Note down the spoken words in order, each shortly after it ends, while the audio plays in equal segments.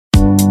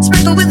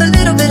Sprinkle with a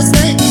little bit of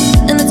sex,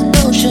 and it's a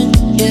potion,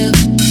 yeah.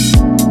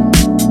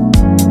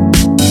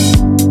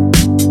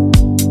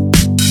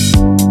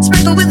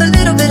 Sprinkle with a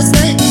little bit of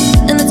sex,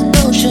 and it's a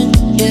potion,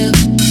 yeah.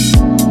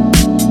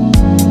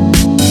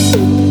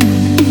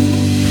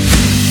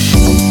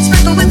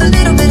 Sprinkle with a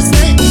little bit of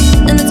sex,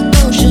 and it's a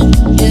potion,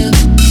 yeah.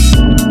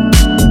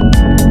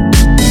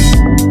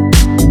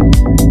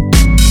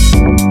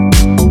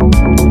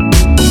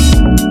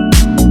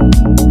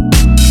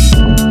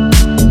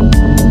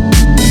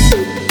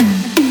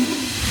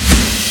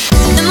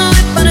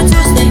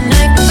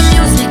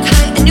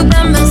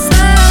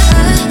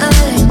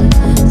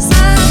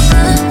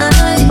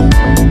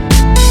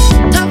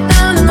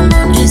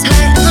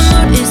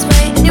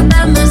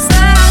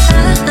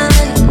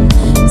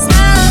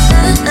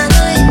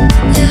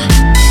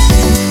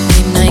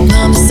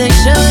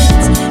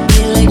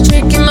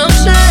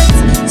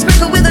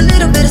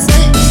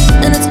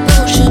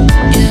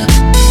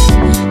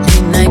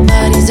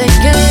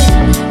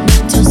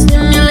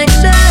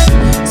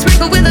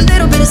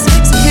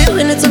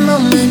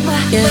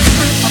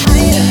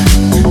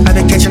 I've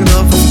been catching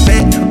love from the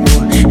back,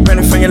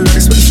 running from your love,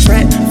 that's what it's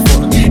trapped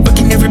for.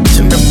 Fucking every bitch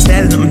and never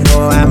tell them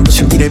no. I'm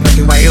pushing be that black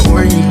and white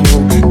Oreo.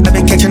 I've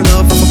been catching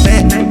love from the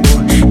back,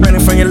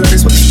 running from your love,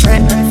 that's what it's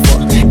trapped for.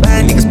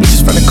 Buying niggas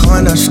bitches from the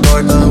corner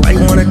store, though. Why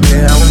you wanna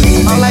get? I don't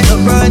need it. I'm like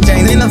LeBron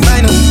James in the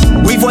final.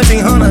 We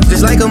 1400,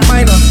 just like a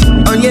minor.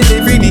 Oh yeah, they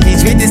free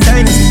these with this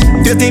tiny.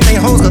 15 main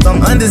hoes, cause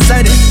I'm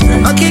undecided.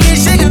 I'm kicking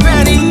shit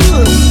about it.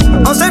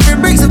 I'm surfing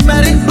bricks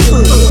about it.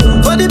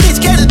 For the bitch,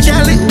 catch a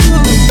Charlie.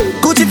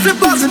 Gucci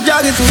flip-flops and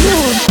joggers.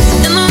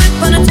 In the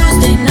whip on a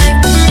Tuesday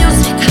night, with the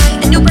music high,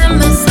 and you by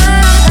my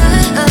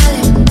side,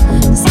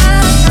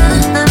 side.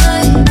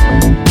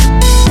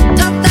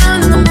 Top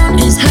down and the moon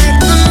is high,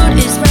 and the mood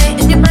is right,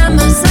 and you by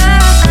my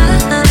side,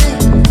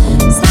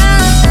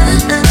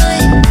 side.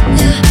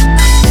 Yeah.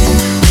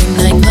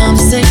 Late night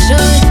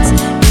conversations,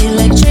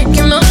 electric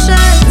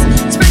emotions.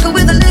 Sprinkle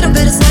with a little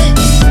bit of sex,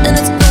 and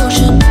it's a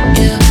potion,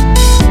 yeah.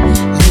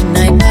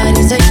 Late night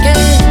bodies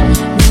again,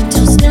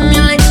 mental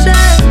stimulation.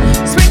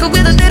 Sprinkle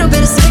with a little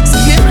bit of sex,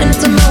 yeah.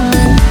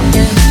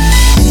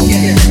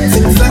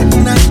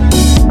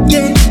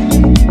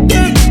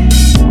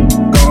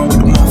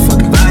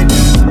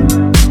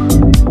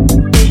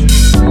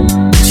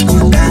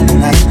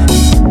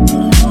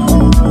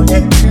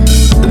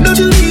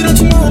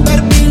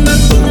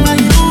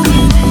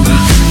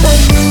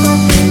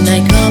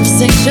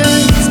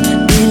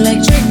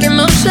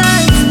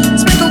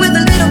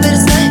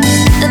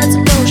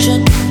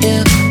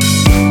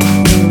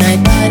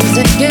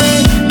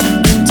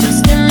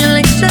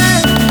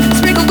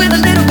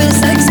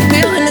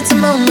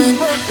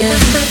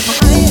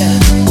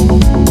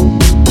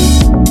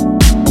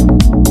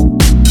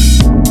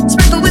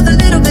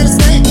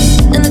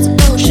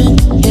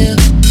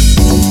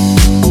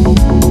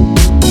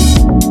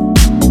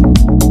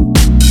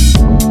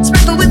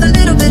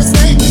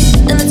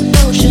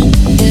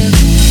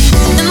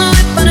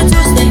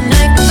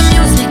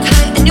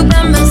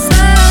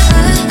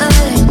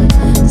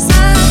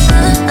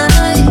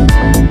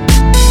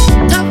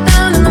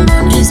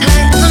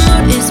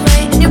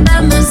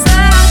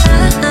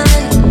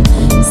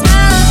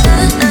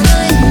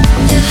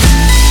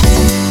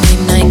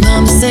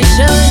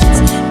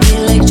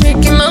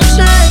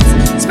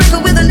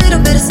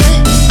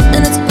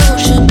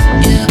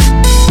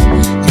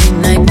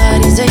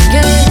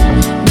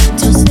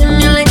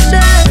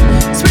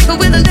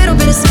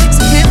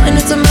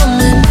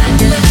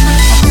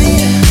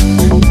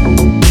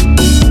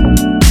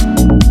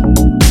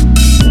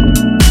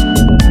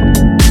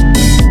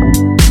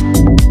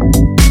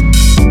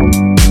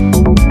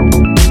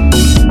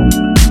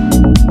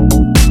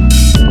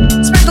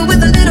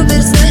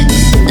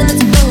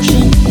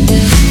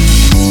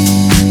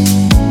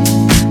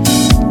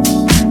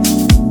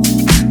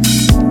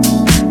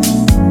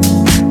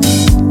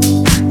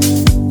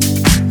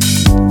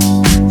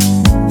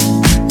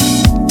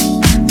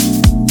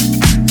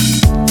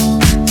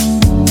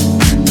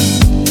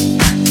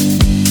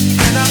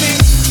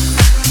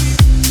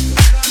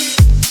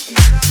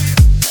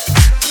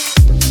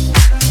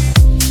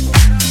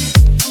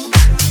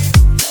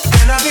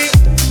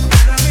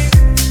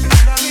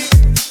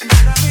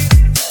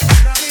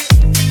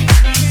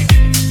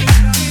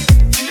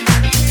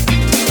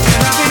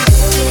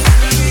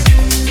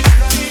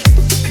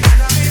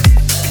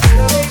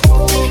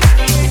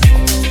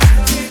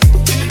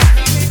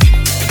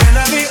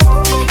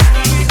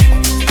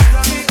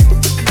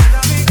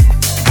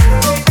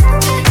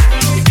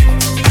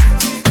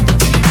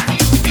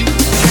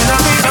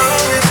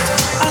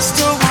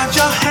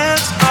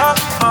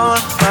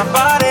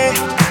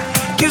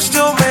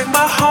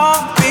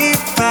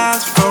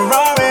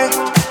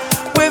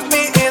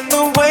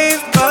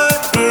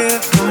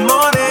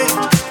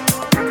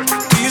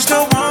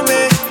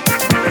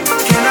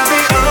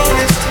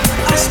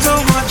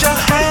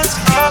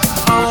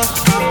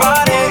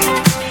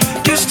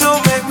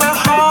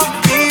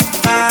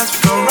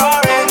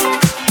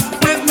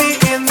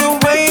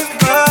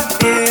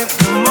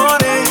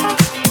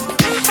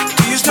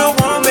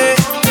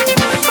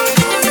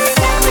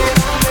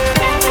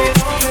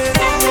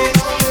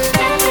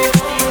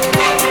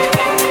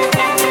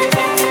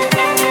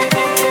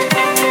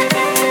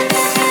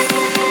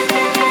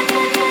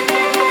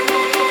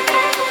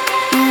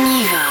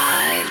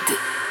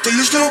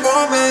 you still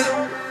want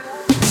me?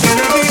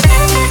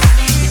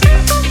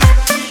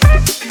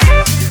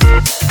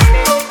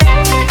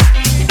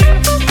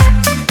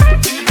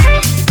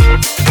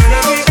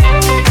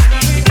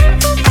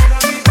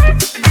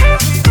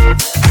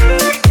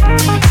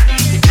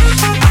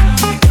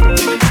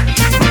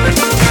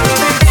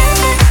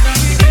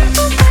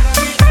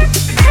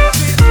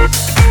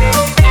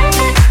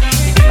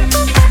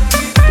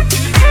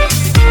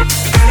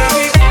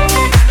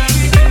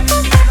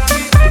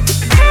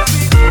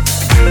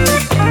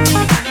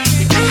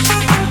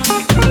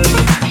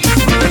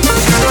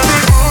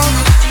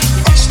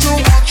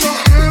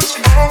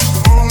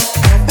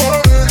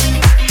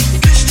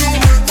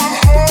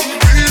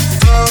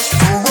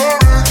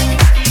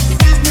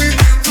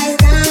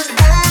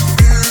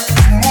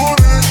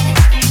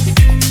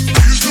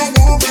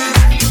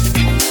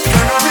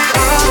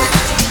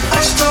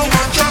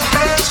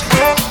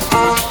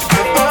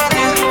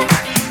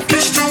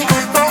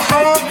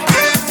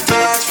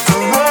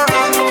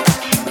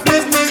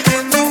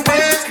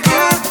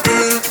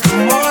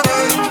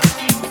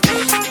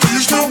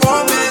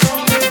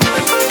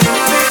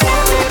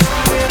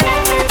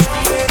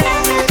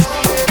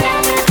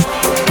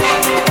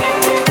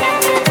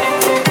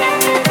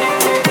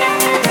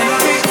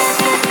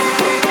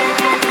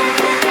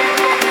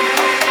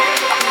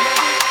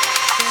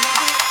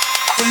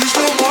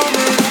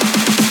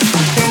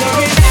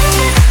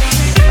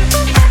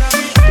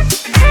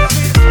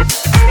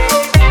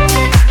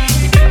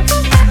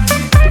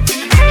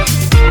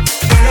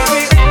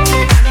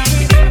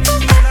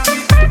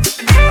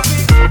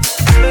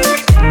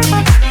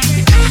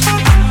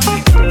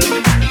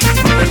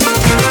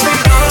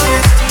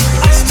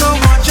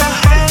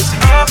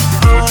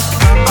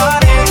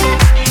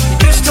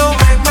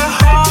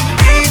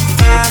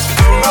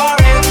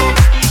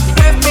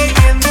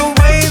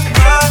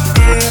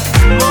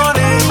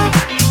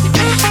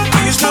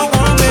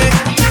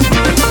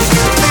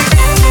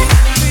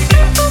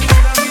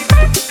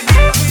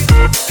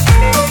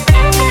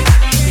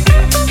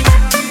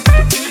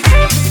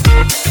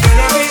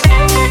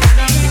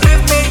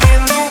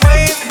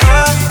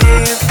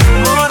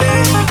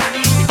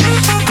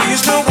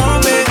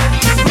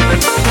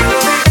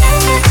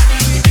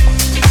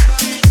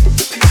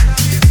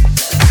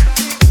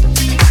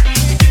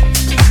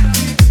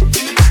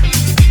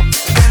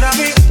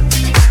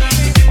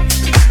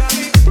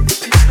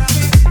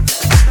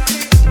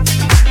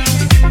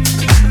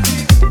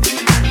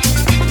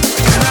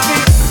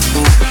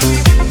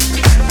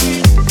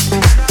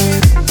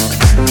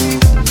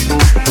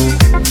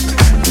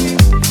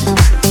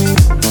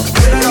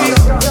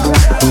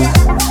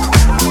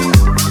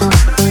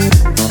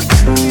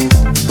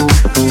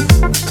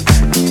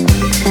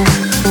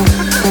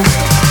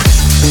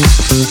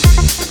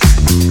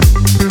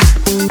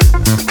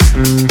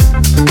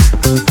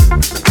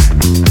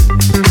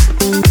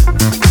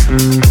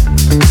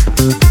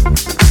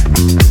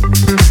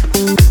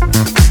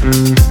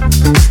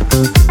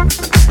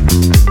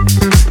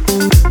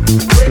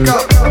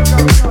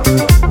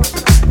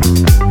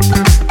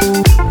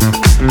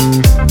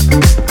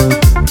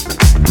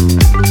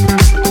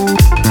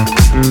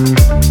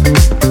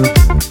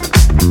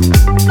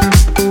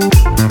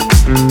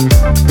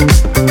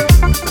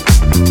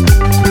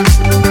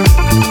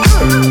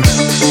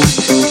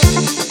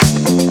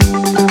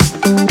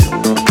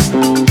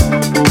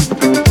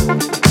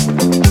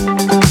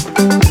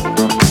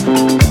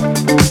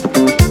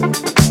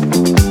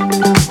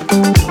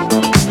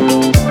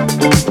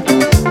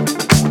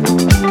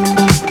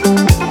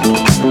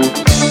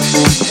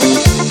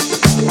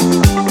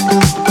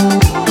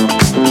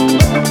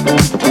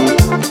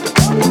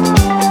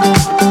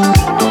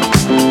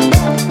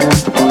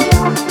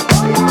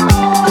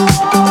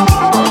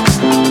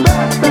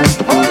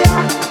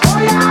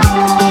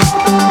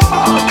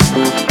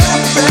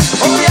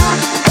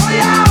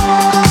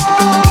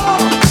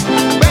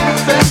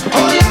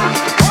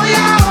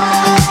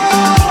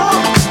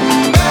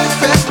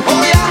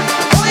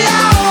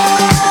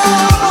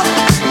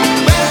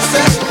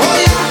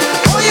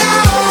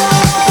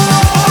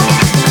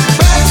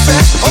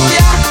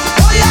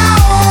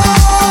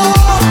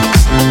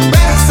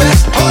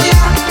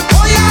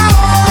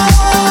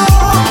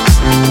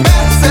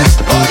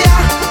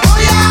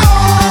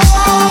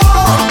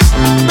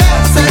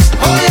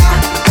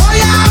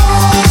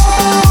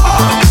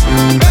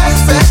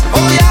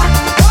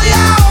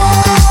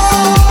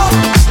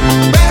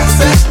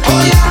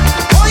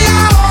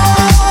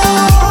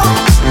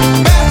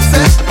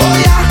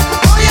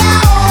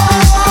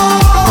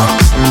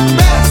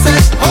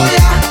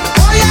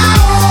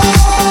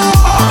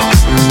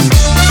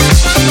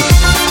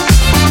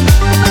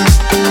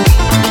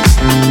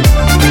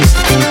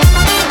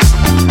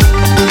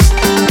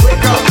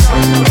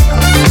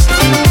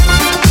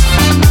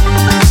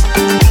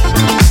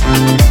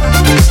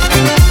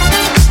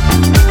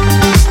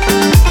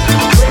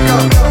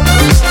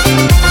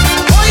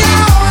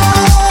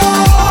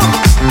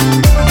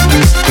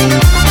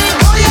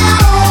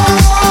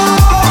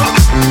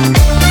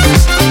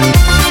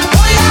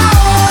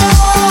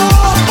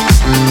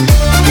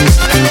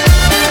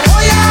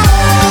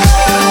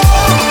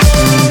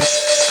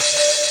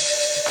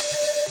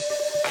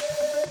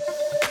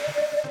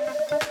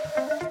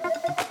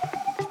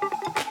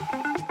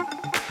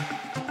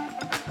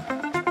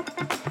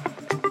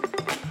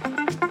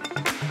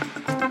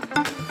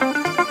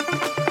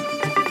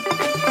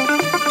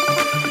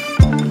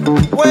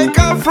 Wake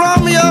up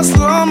from your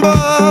slumber.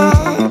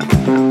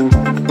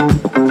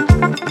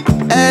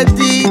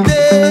 Edide.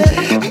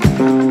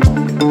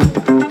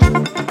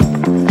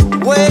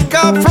 Wake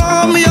up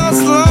from your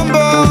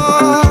slumber.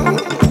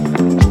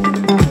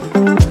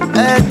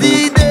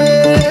 Edide.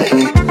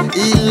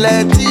 Il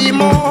est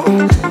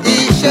timon,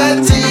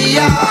 iṣẹ́ ti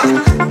yá.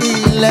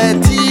 Il est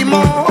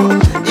timon,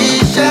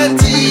 iṣẹ́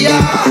ti yá.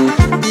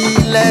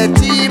 Il est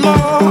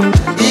timon,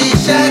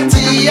 iṣẹ́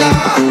ti yá.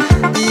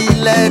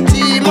 Il est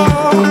timon.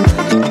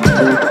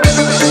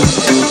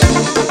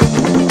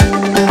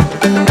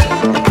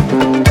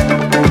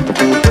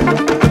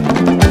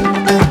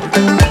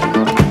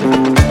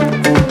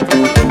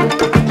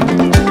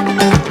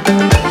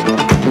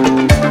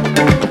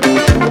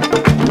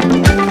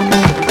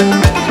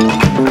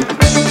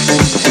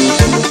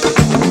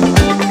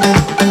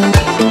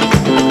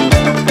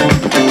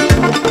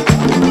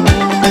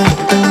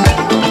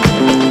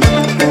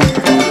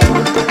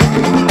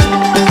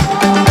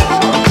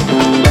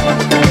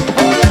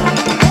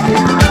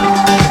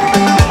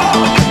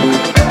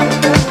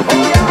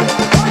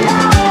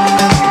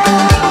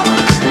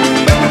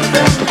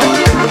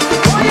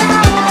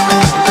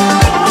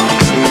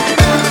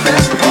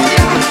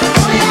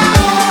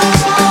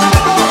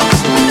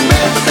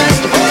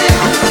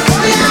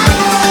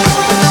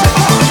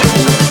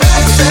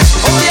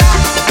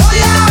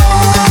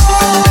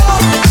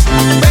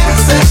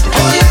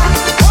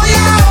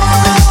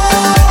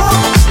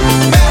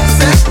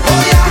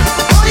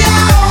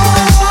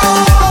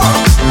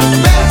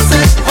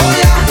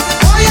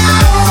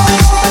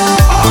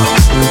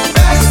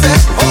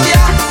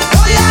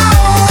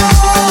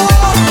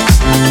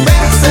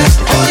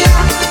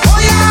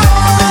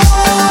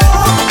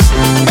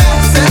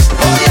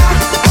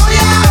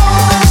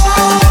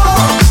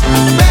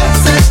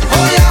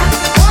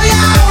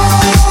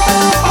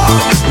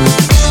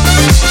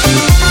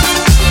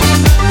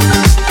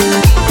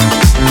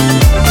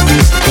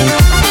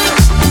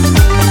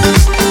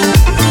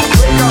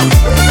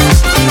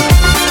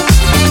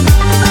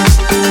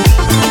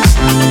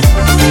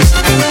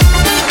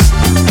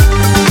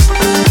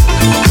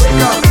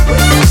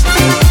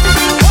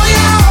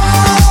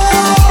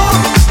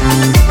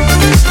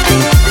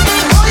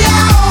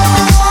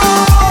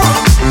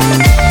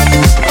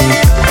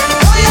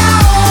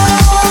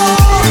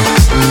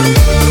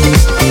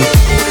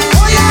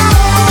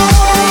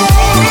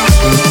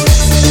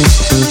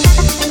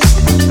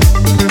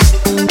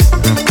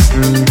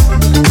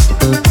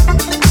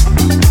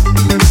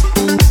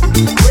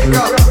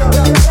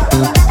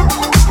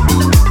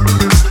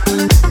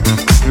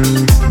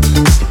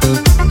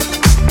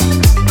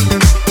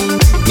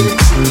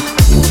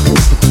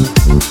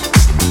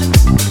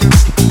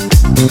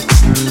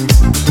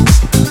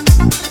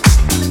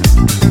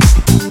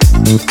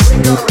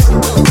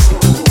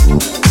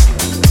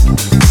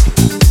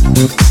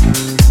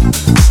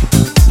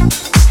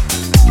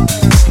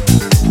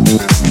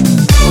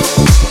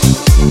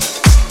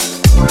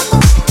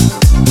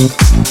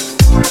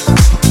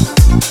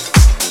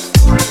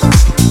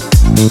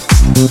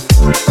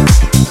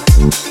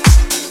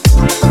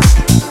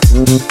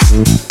 We'll be right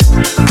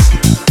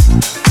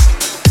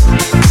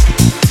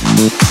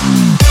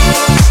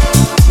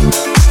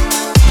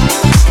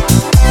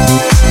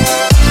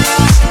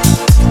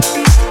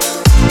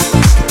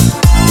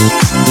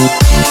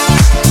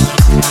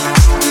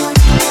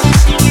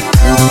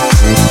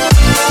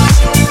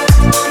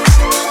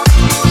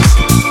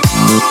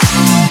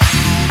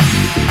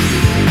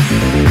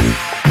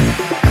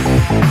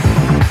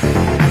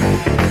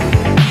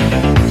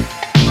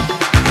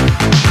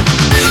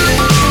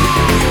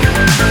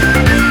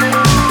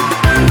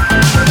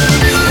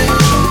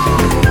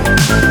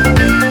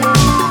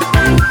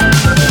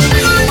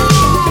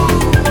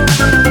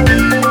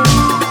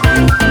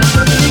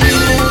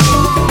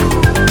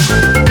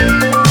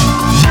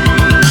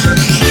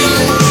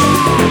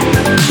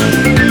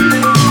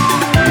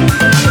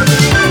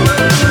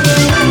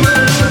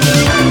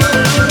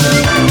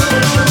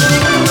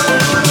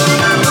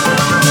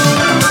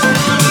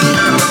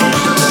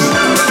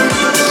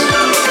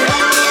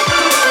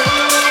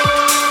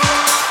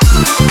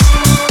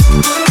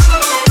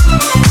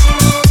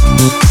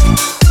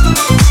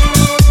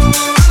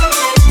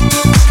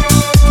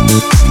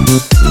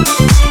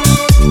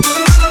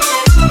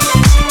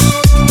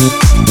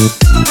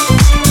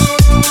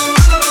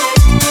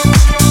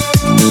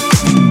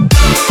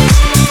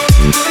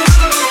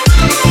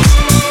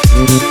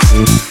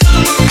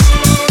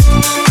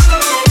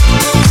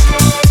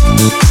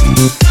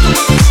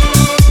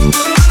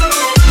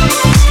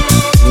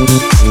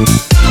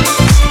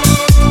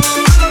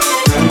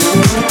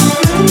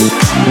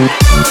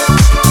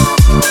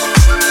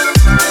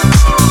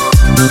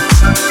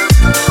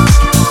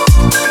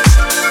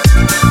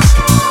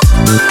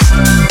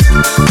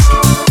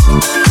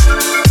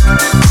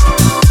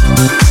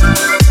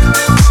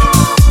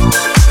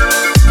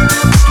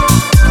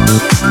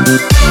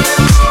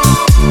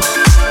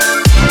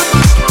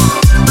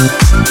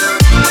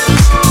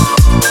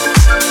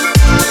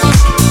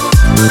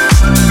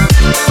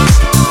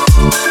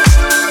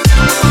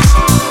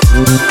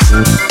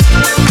back.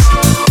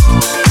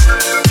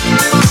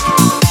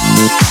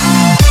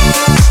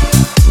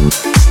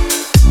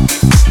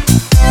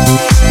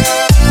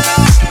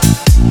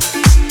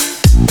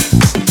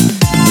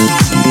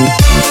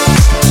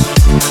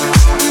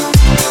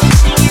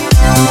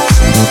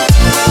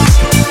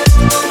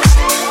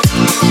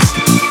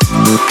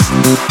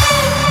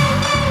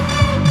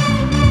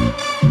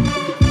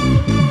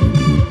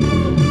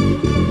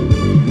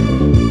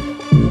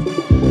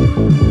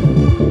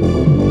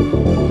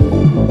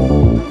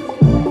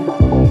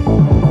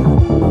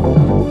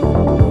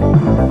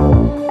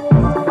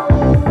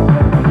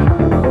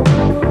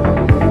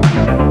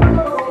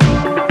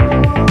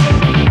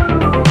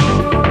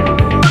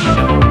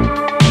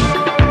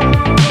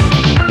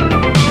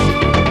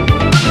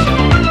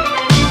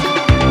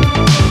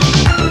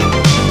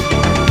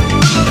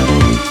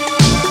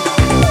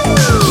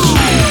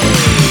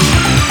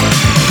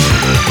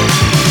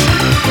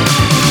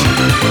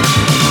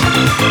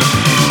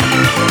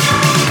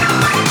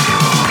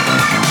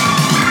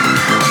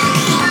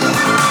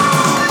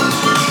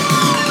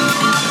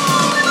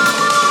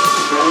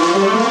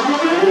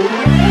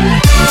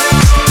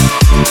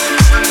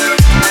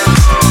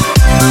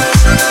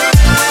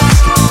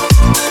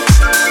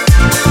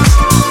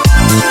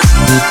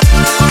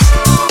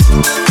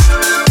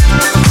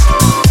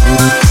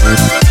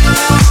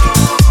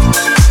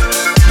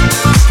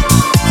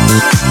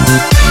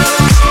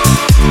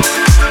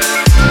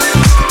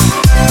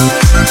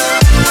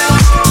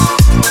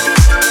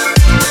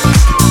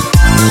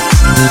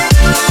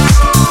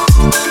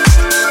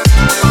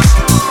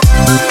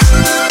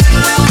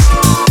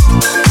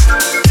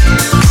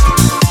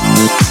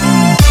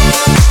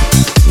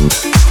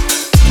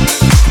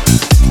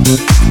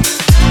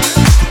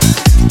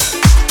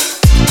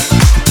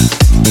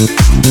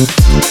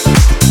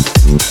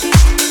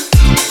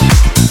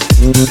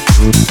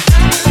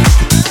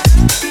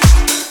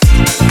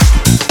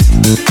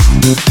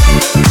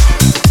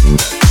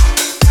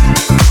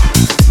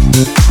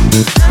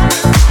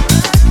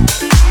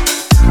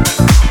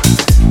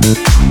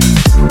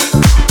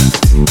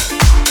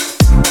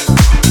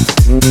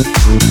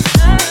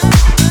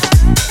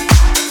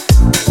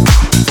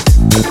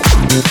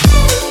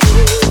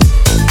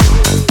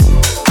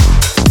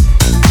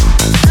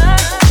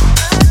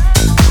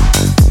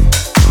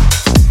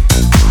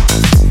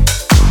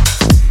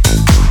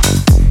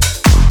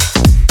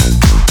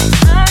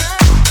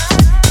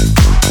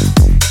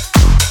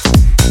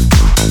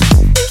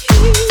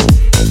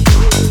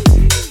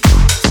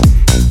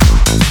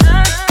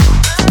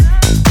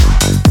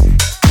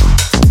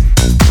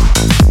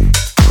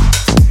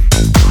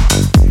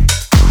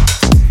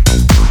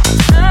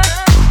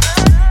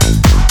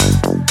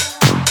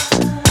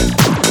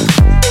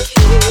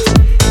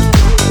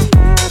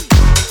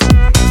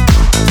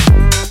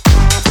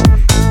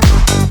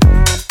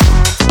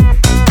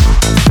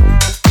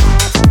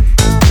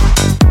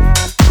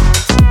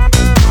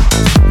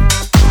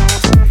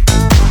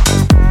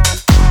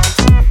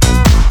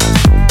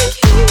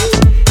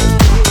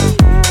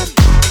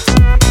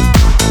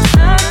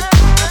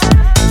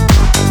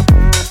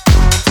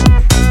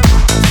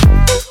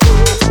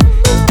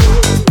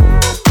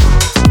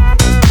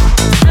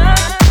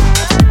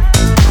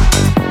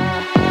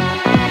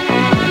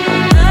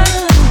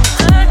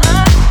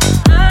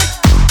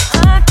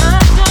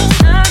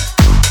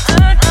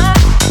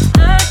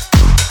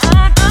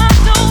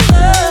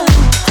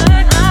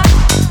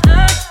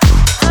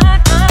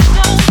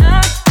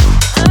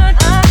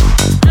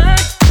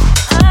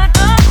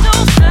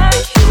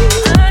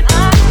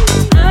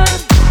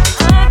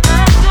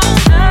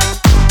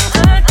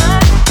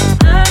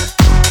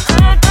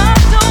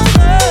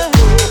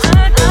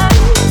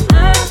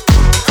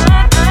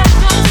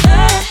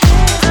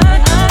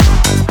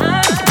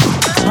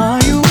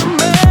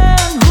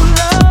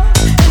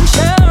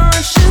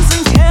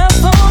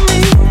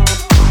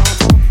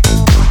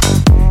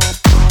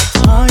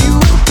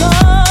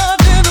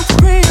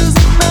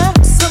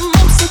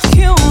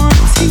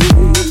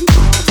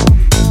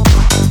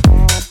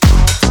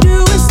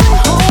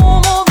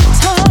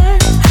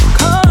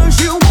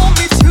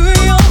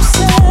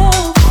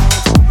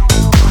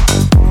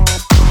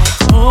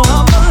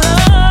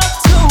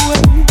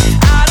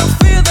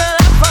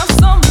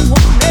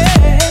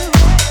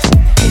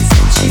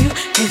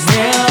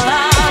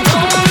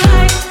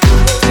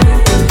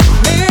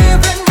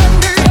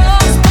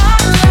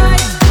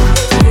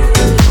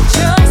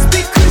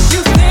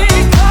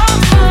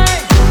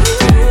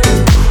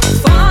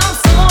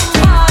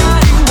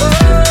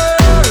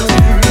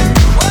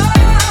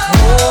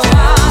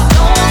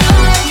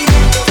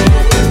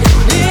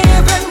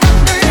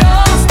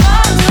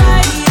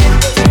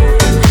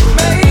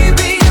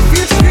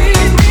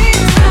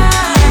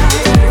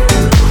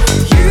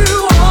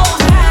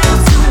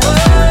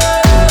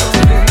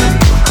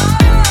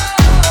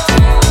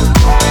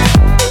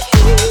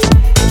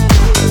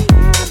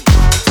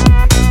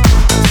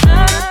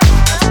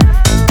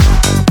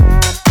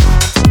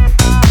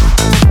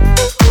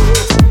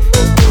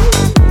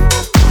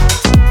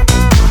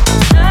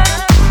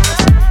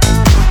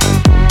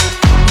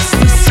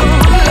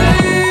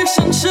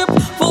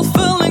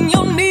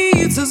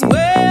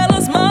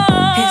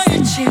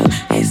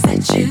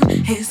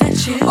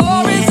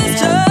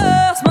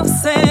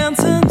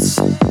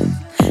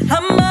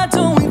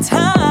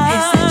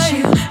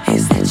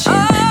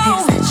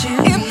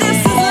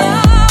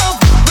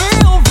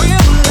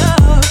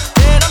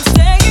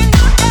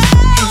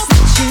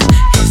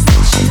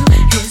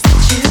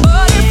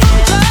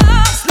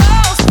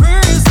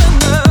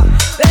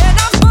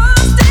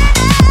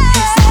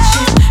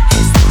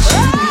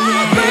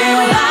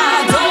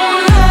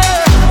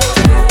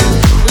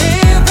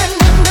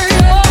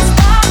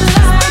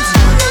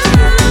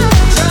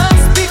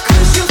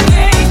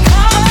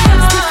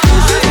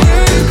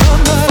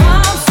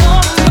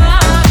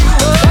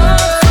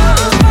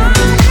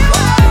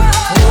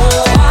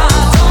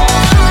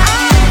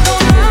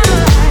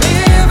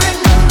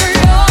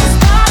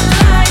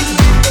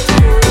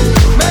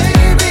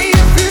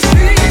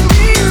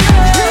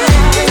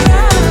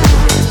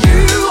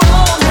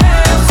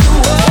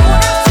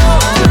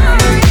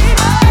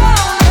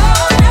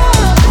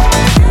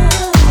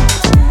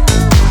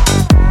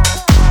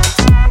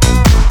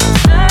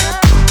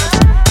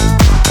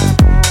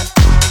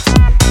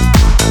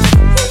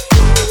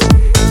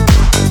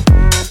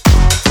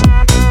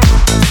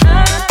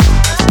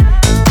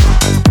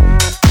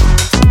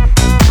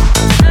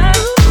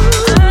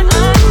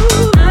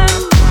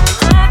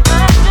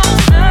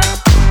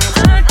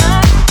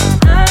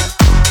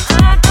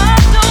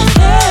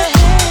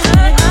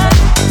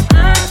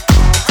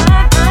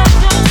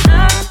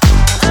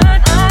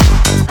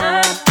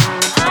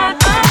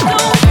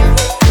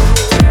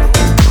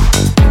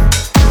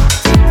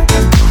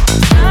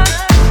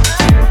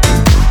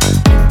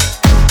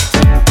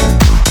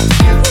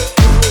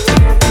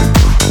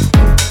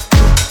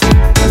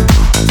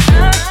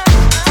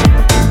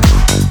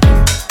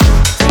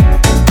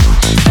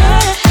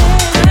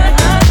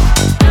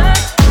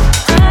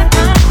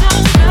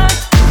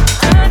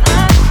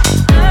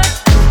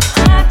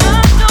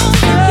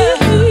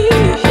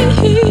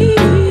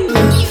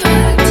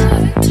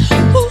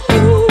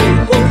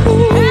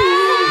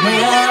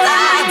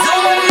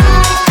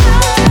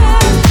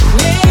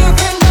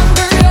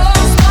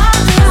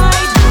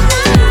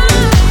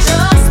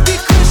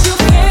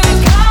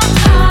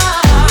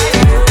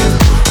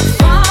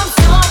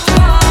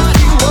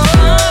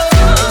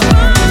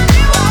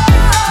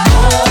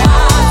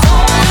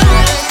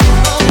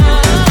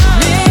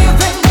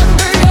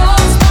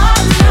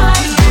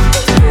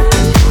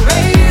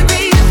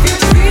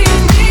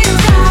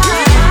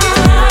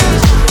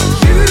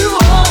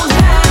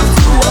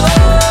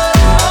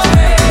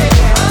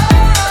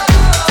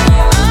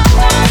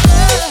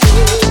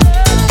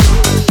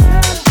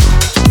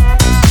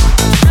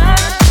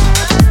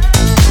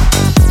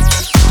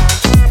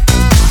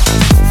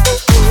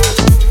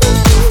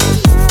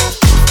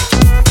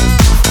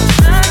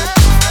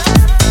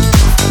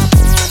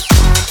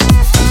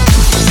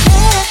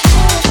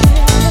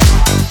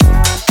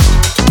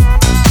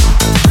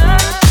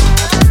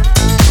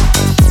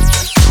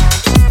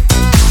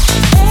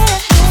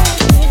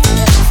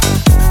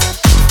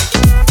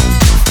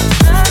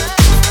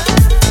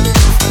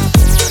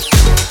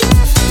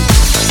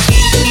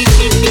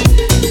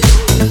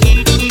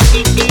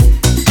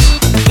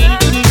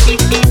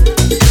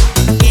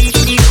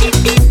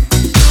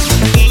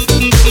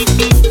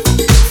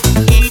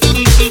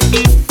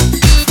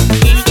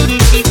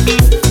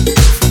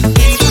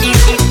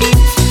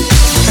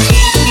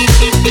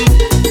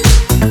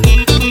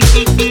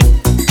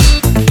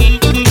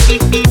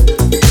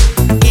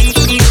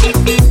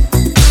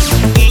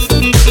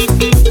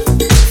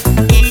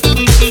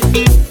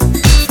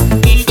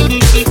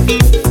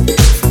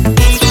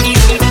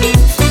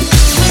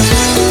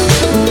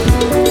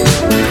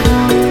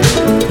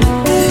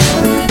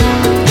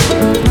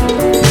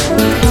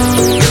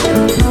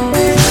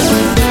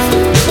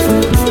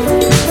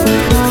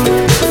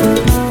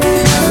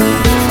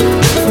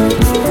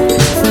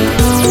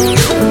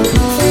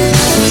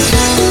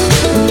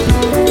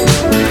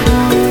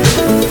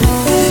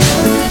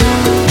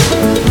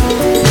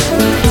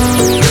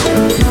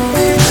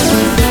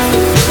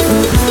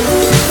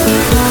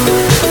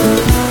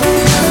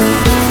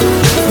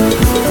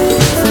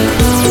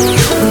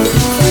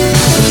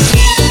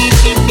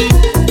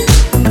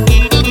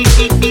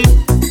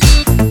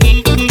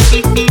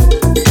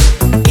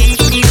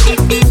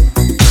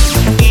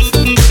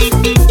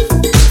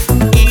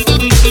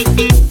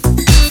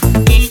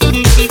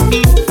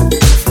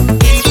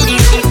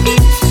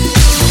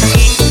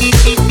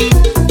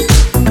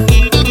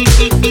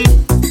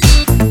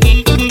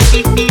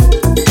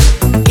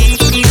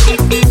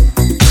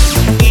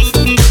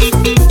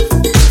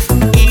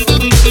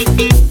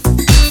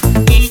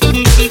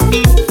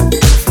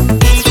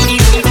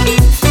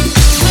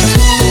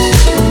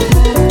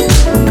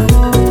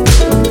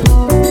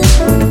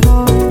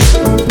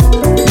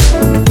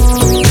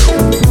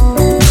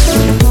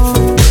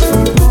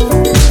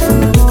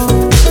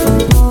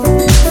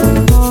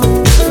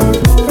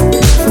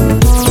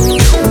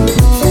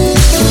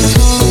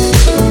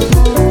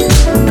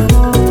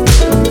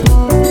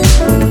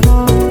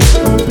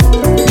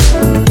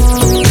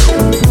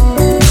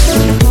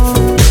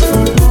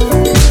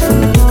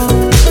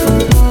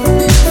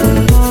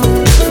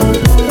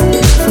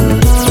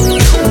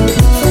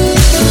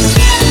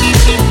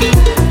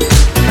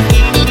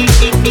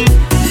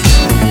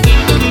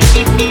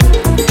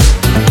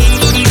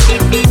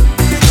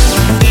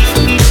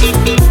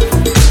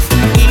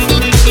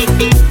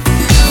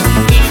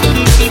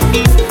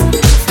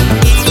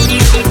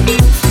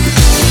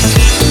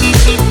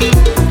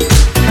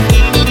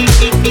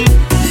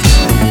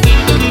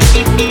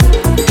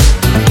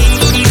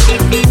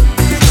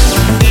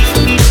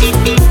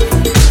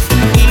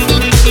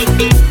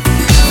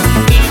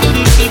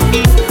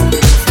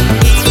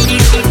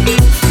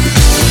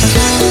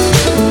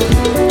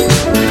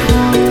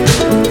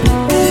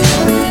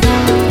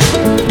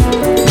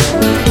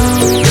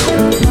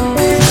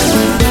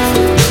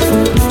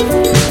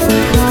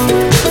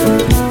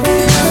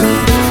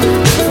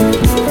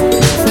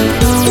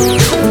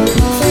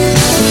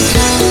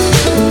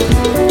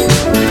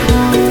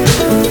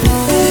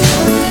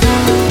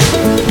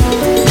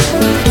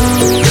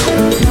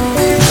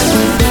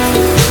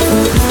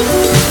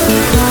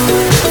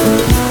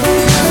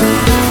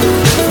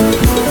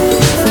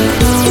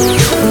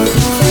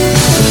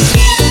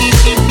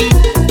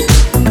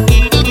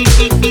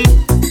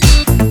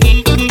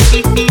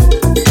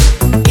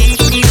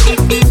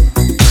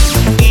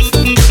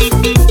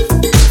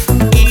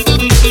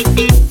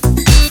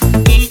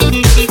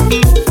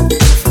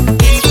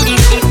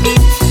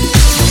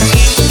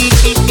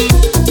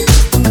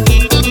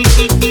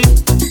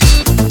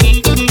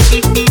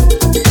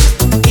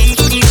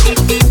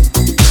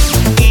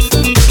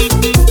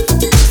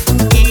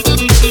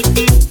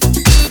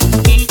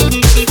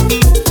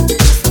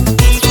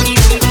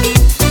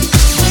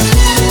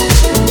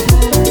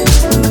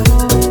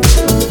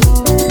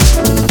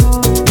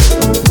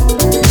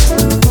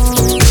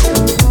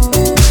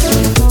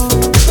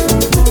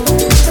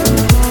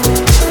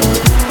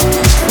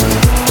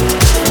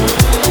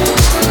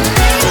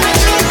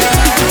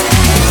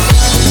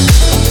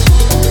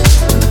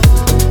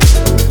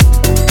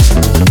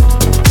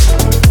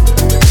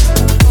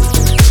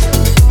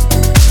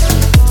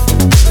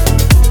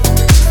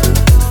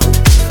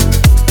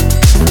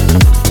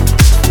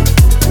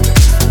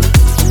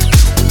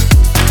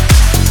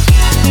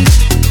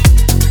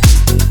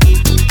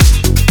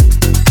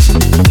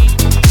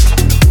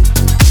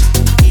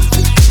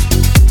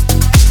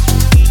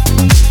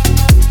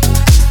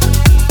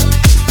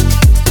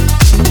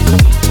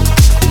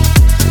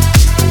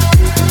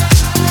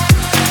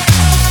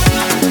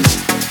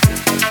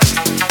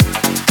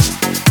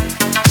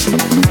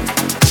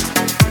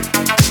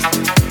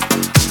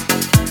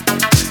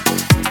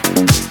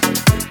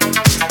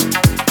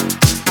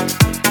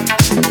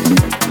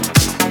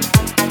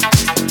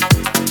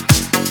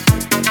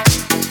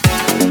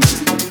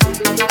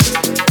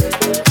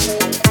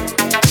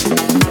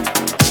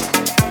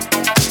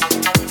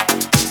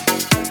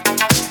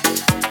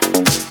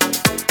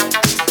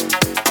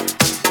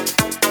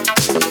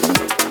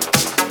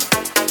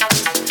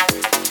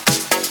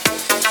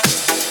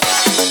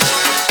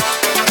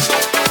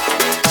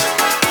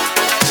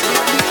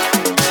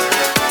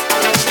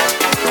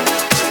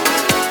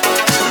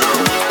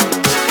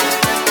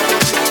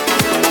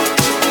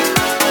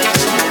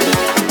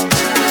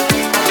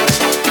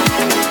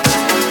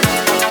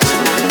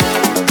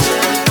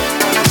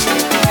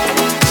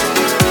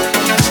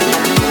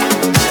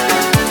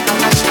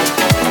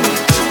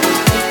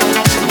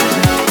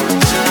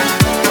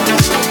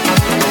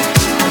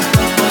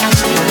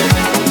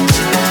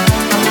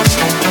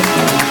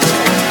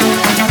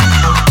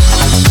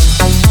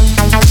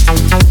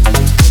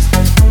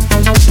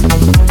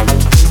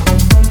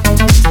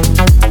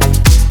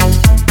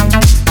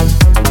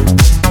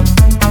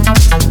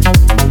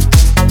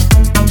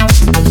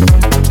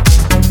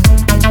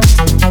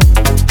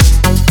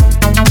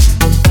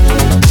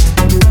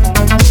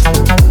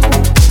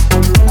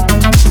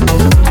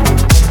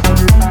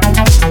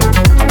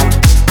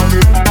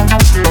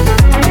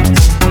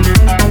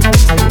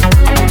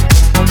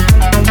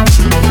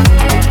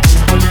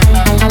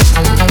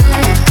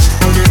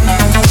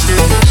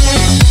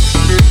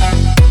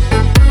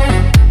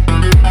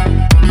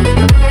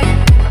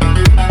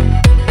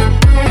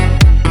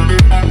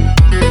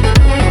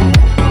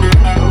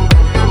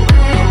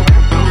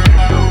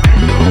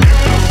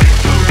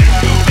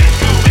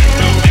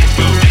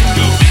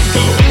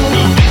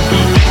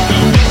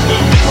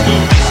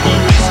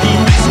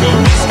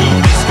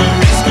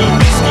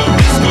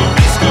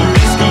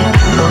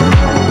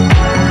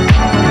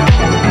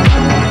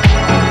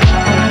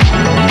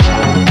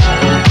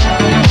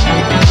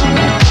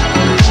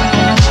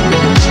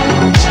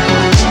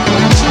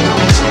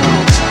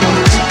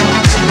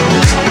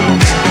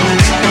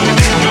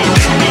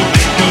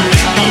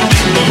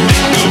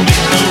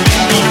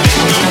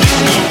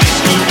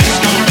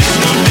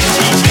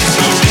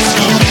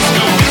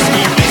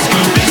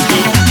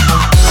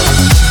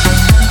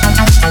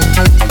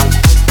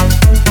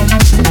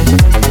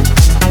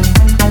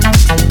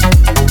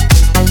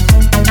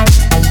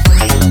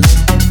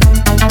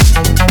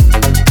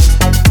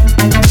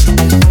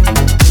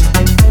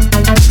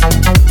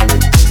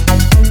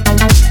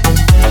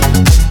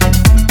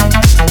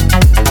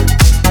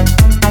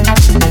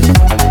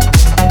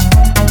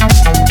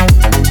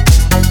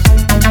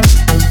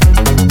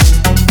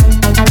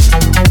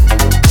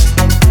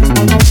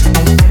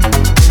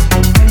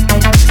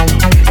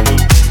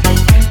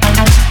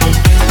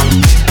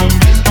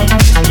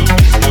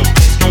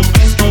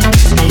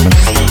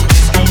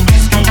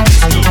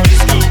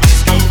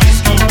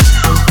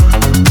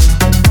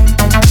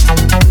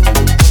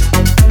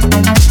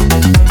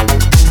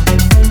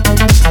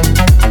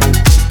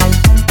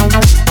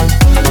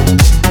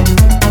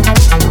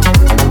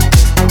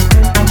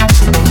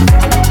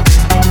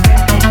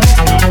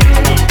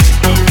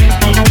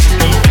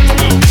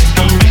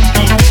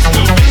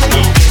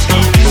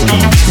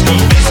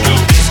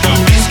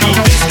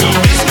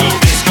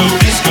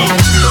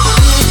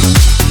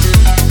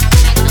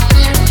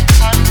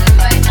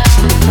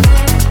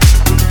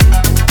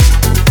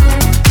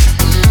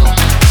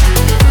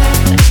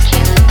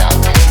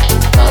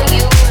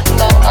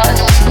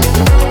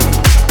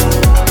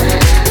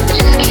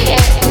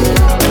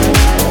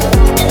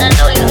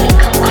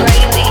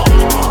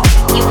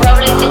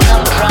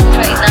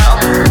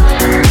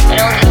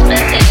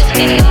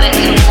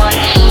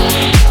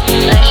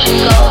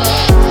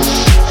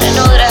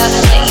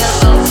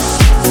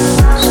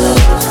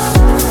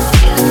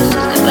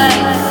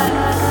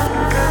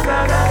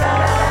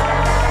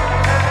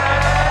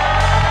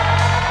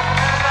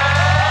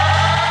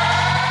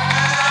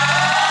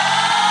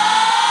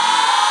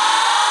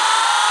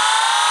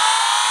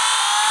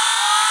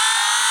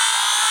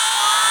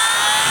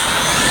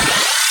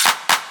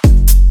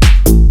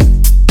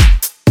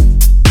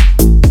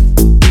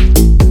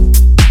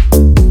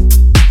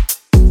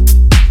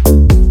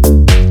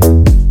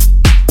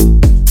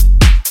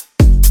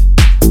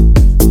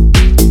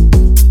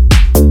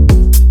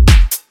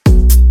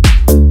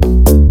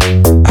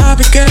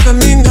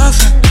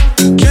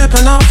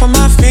 tripping off of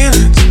my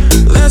feelings.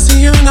 Less than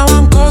you, now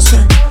I'm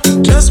ghosting.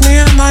 Just me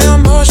and my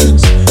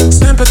emotions.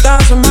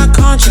 Sympathize with my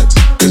conscience.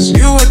 Cause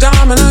you a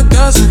dime and a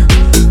dozen.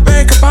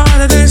 Break up all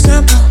the day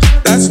simple.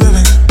 That's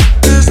living.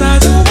 Cause I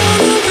don't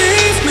wanna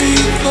leave me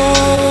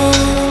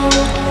cold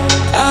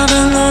out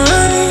in the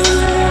rain.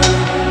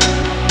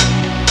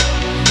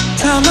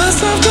 Tell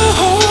myself to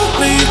hold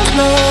me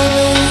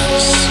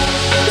close.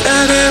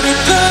 Let it be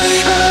play.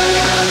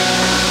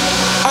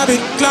 I'll be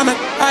climbing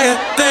higher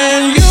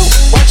than you.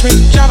 Watch me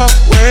drive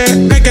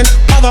away, making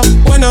all the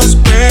windows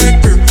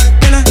break through.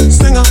 In a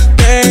single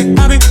day,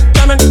 I'll be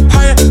climbing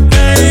higher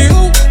than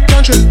you.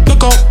 Don't you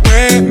look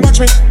away, watch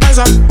me as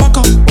I walk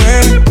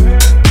away.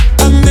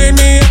 I made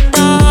me a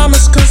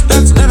promise, cause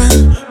that's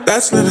living,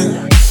 that's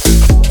living.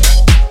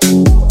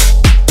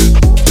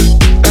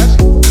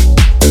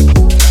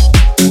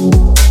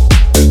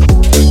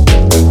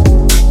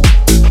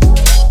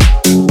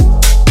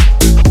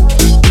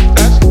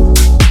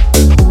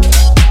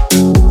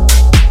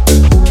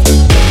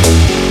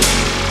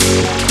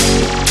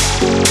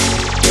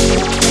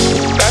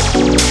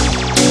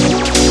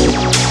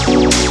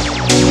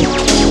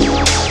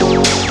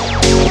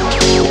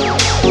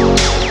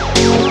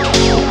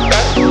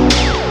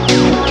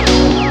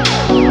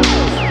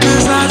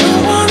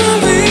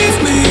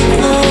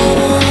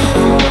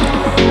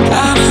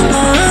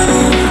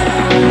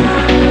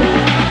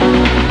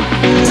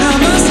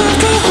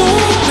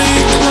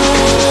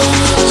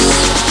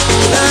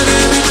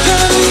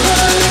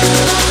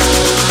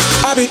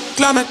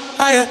 Climbing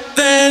higher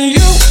than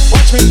you.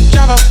 Watch me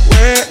drive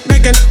away,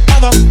 making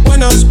all the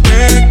windows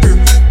break through.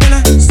 In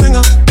a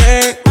single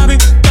day, I'll be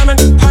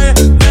climbing higher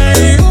than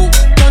you.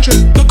 Don't you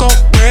look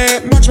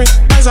away, watch me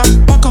as I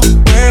walk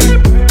away.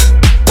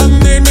 I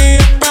made me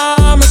a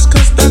promise,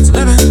 cause that's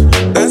living,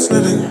 that's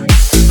living.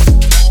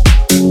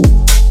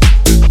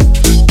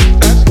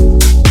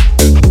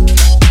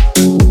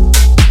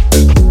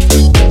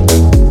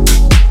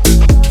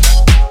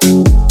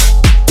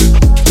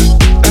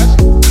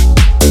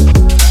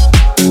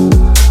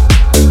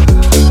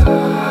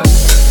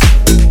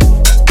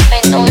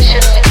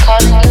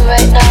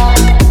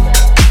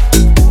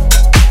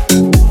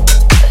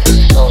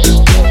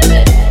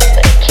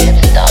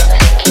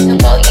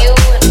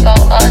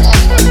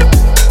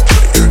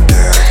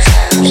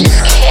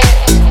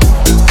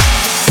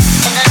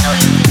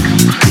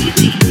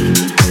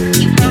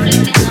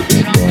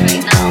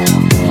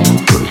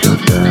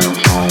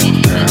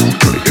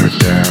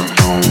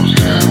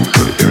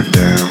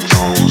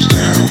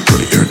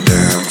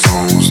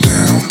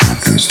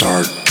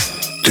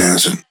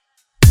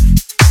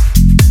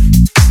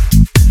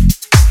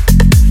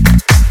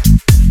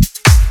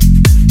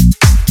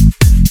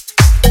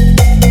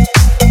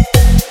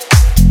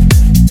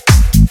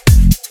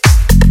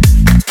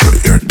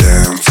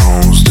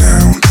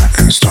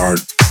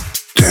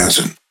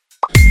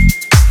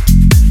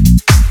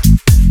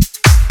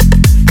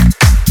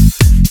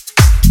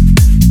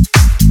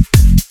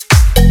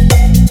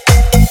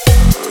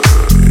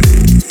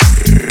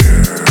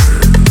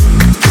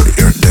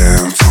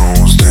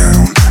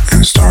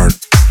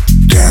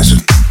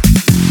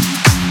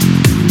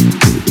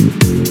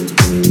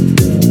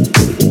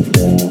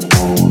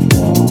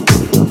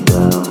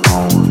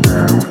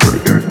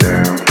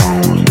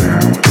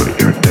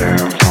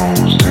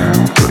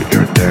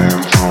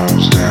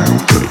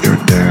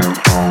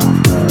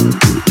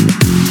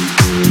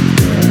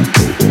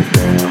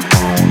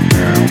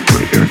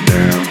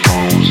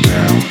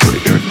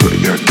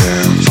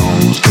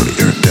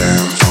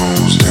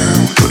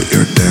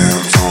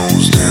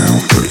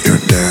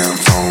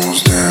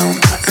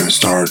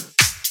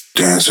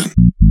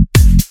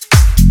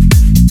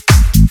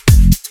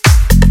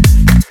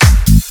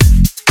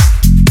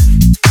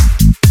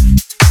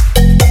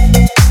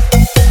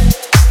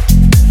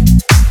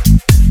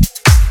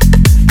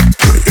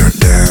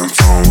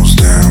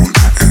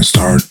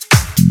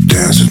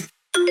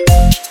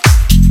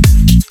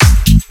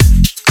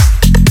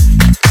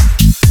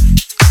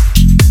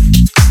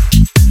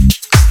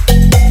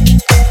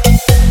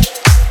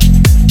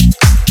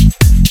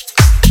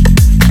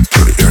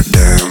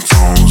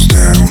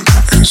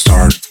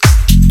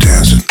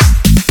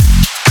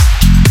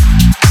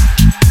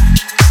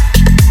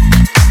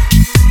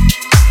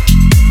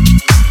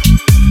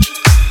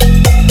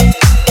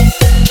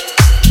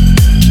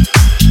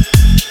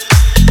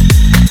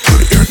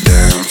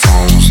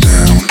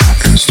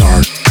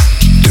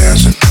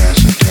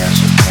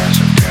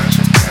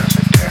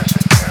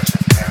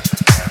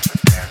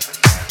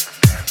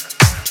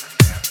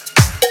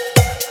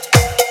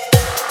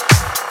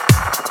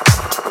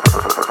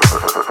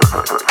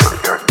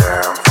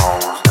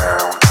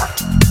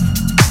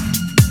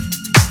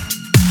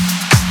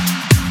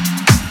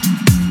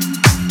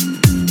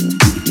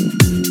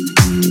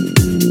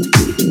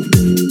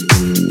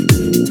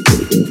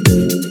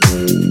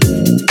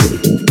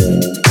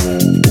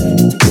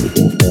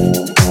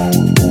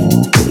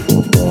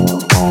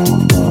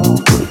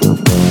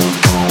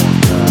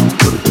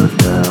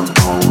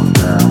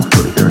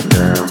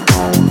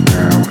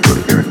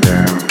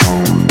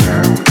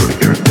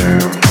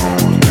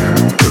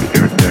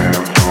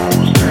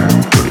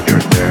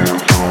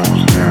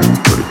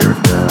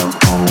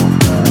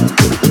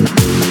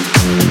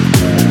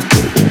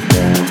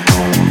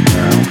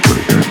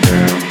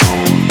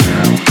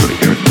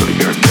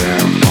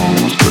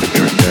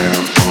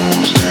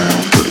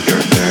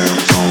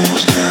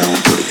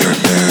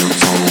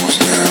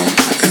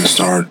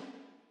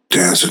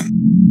 dancing.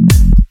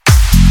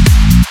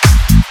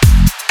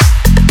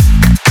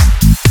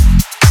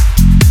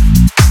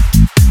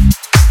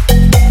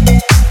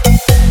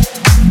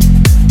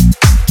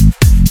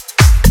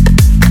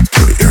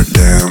 Put your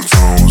damn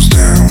phones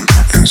down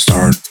and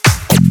start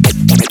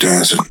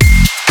dancing.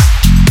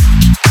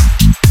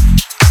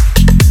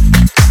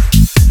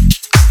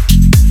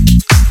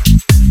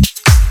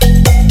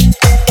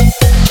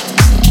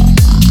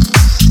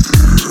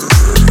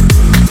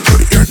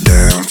 Put your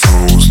damn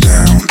phones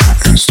down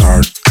and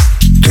start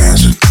dancing.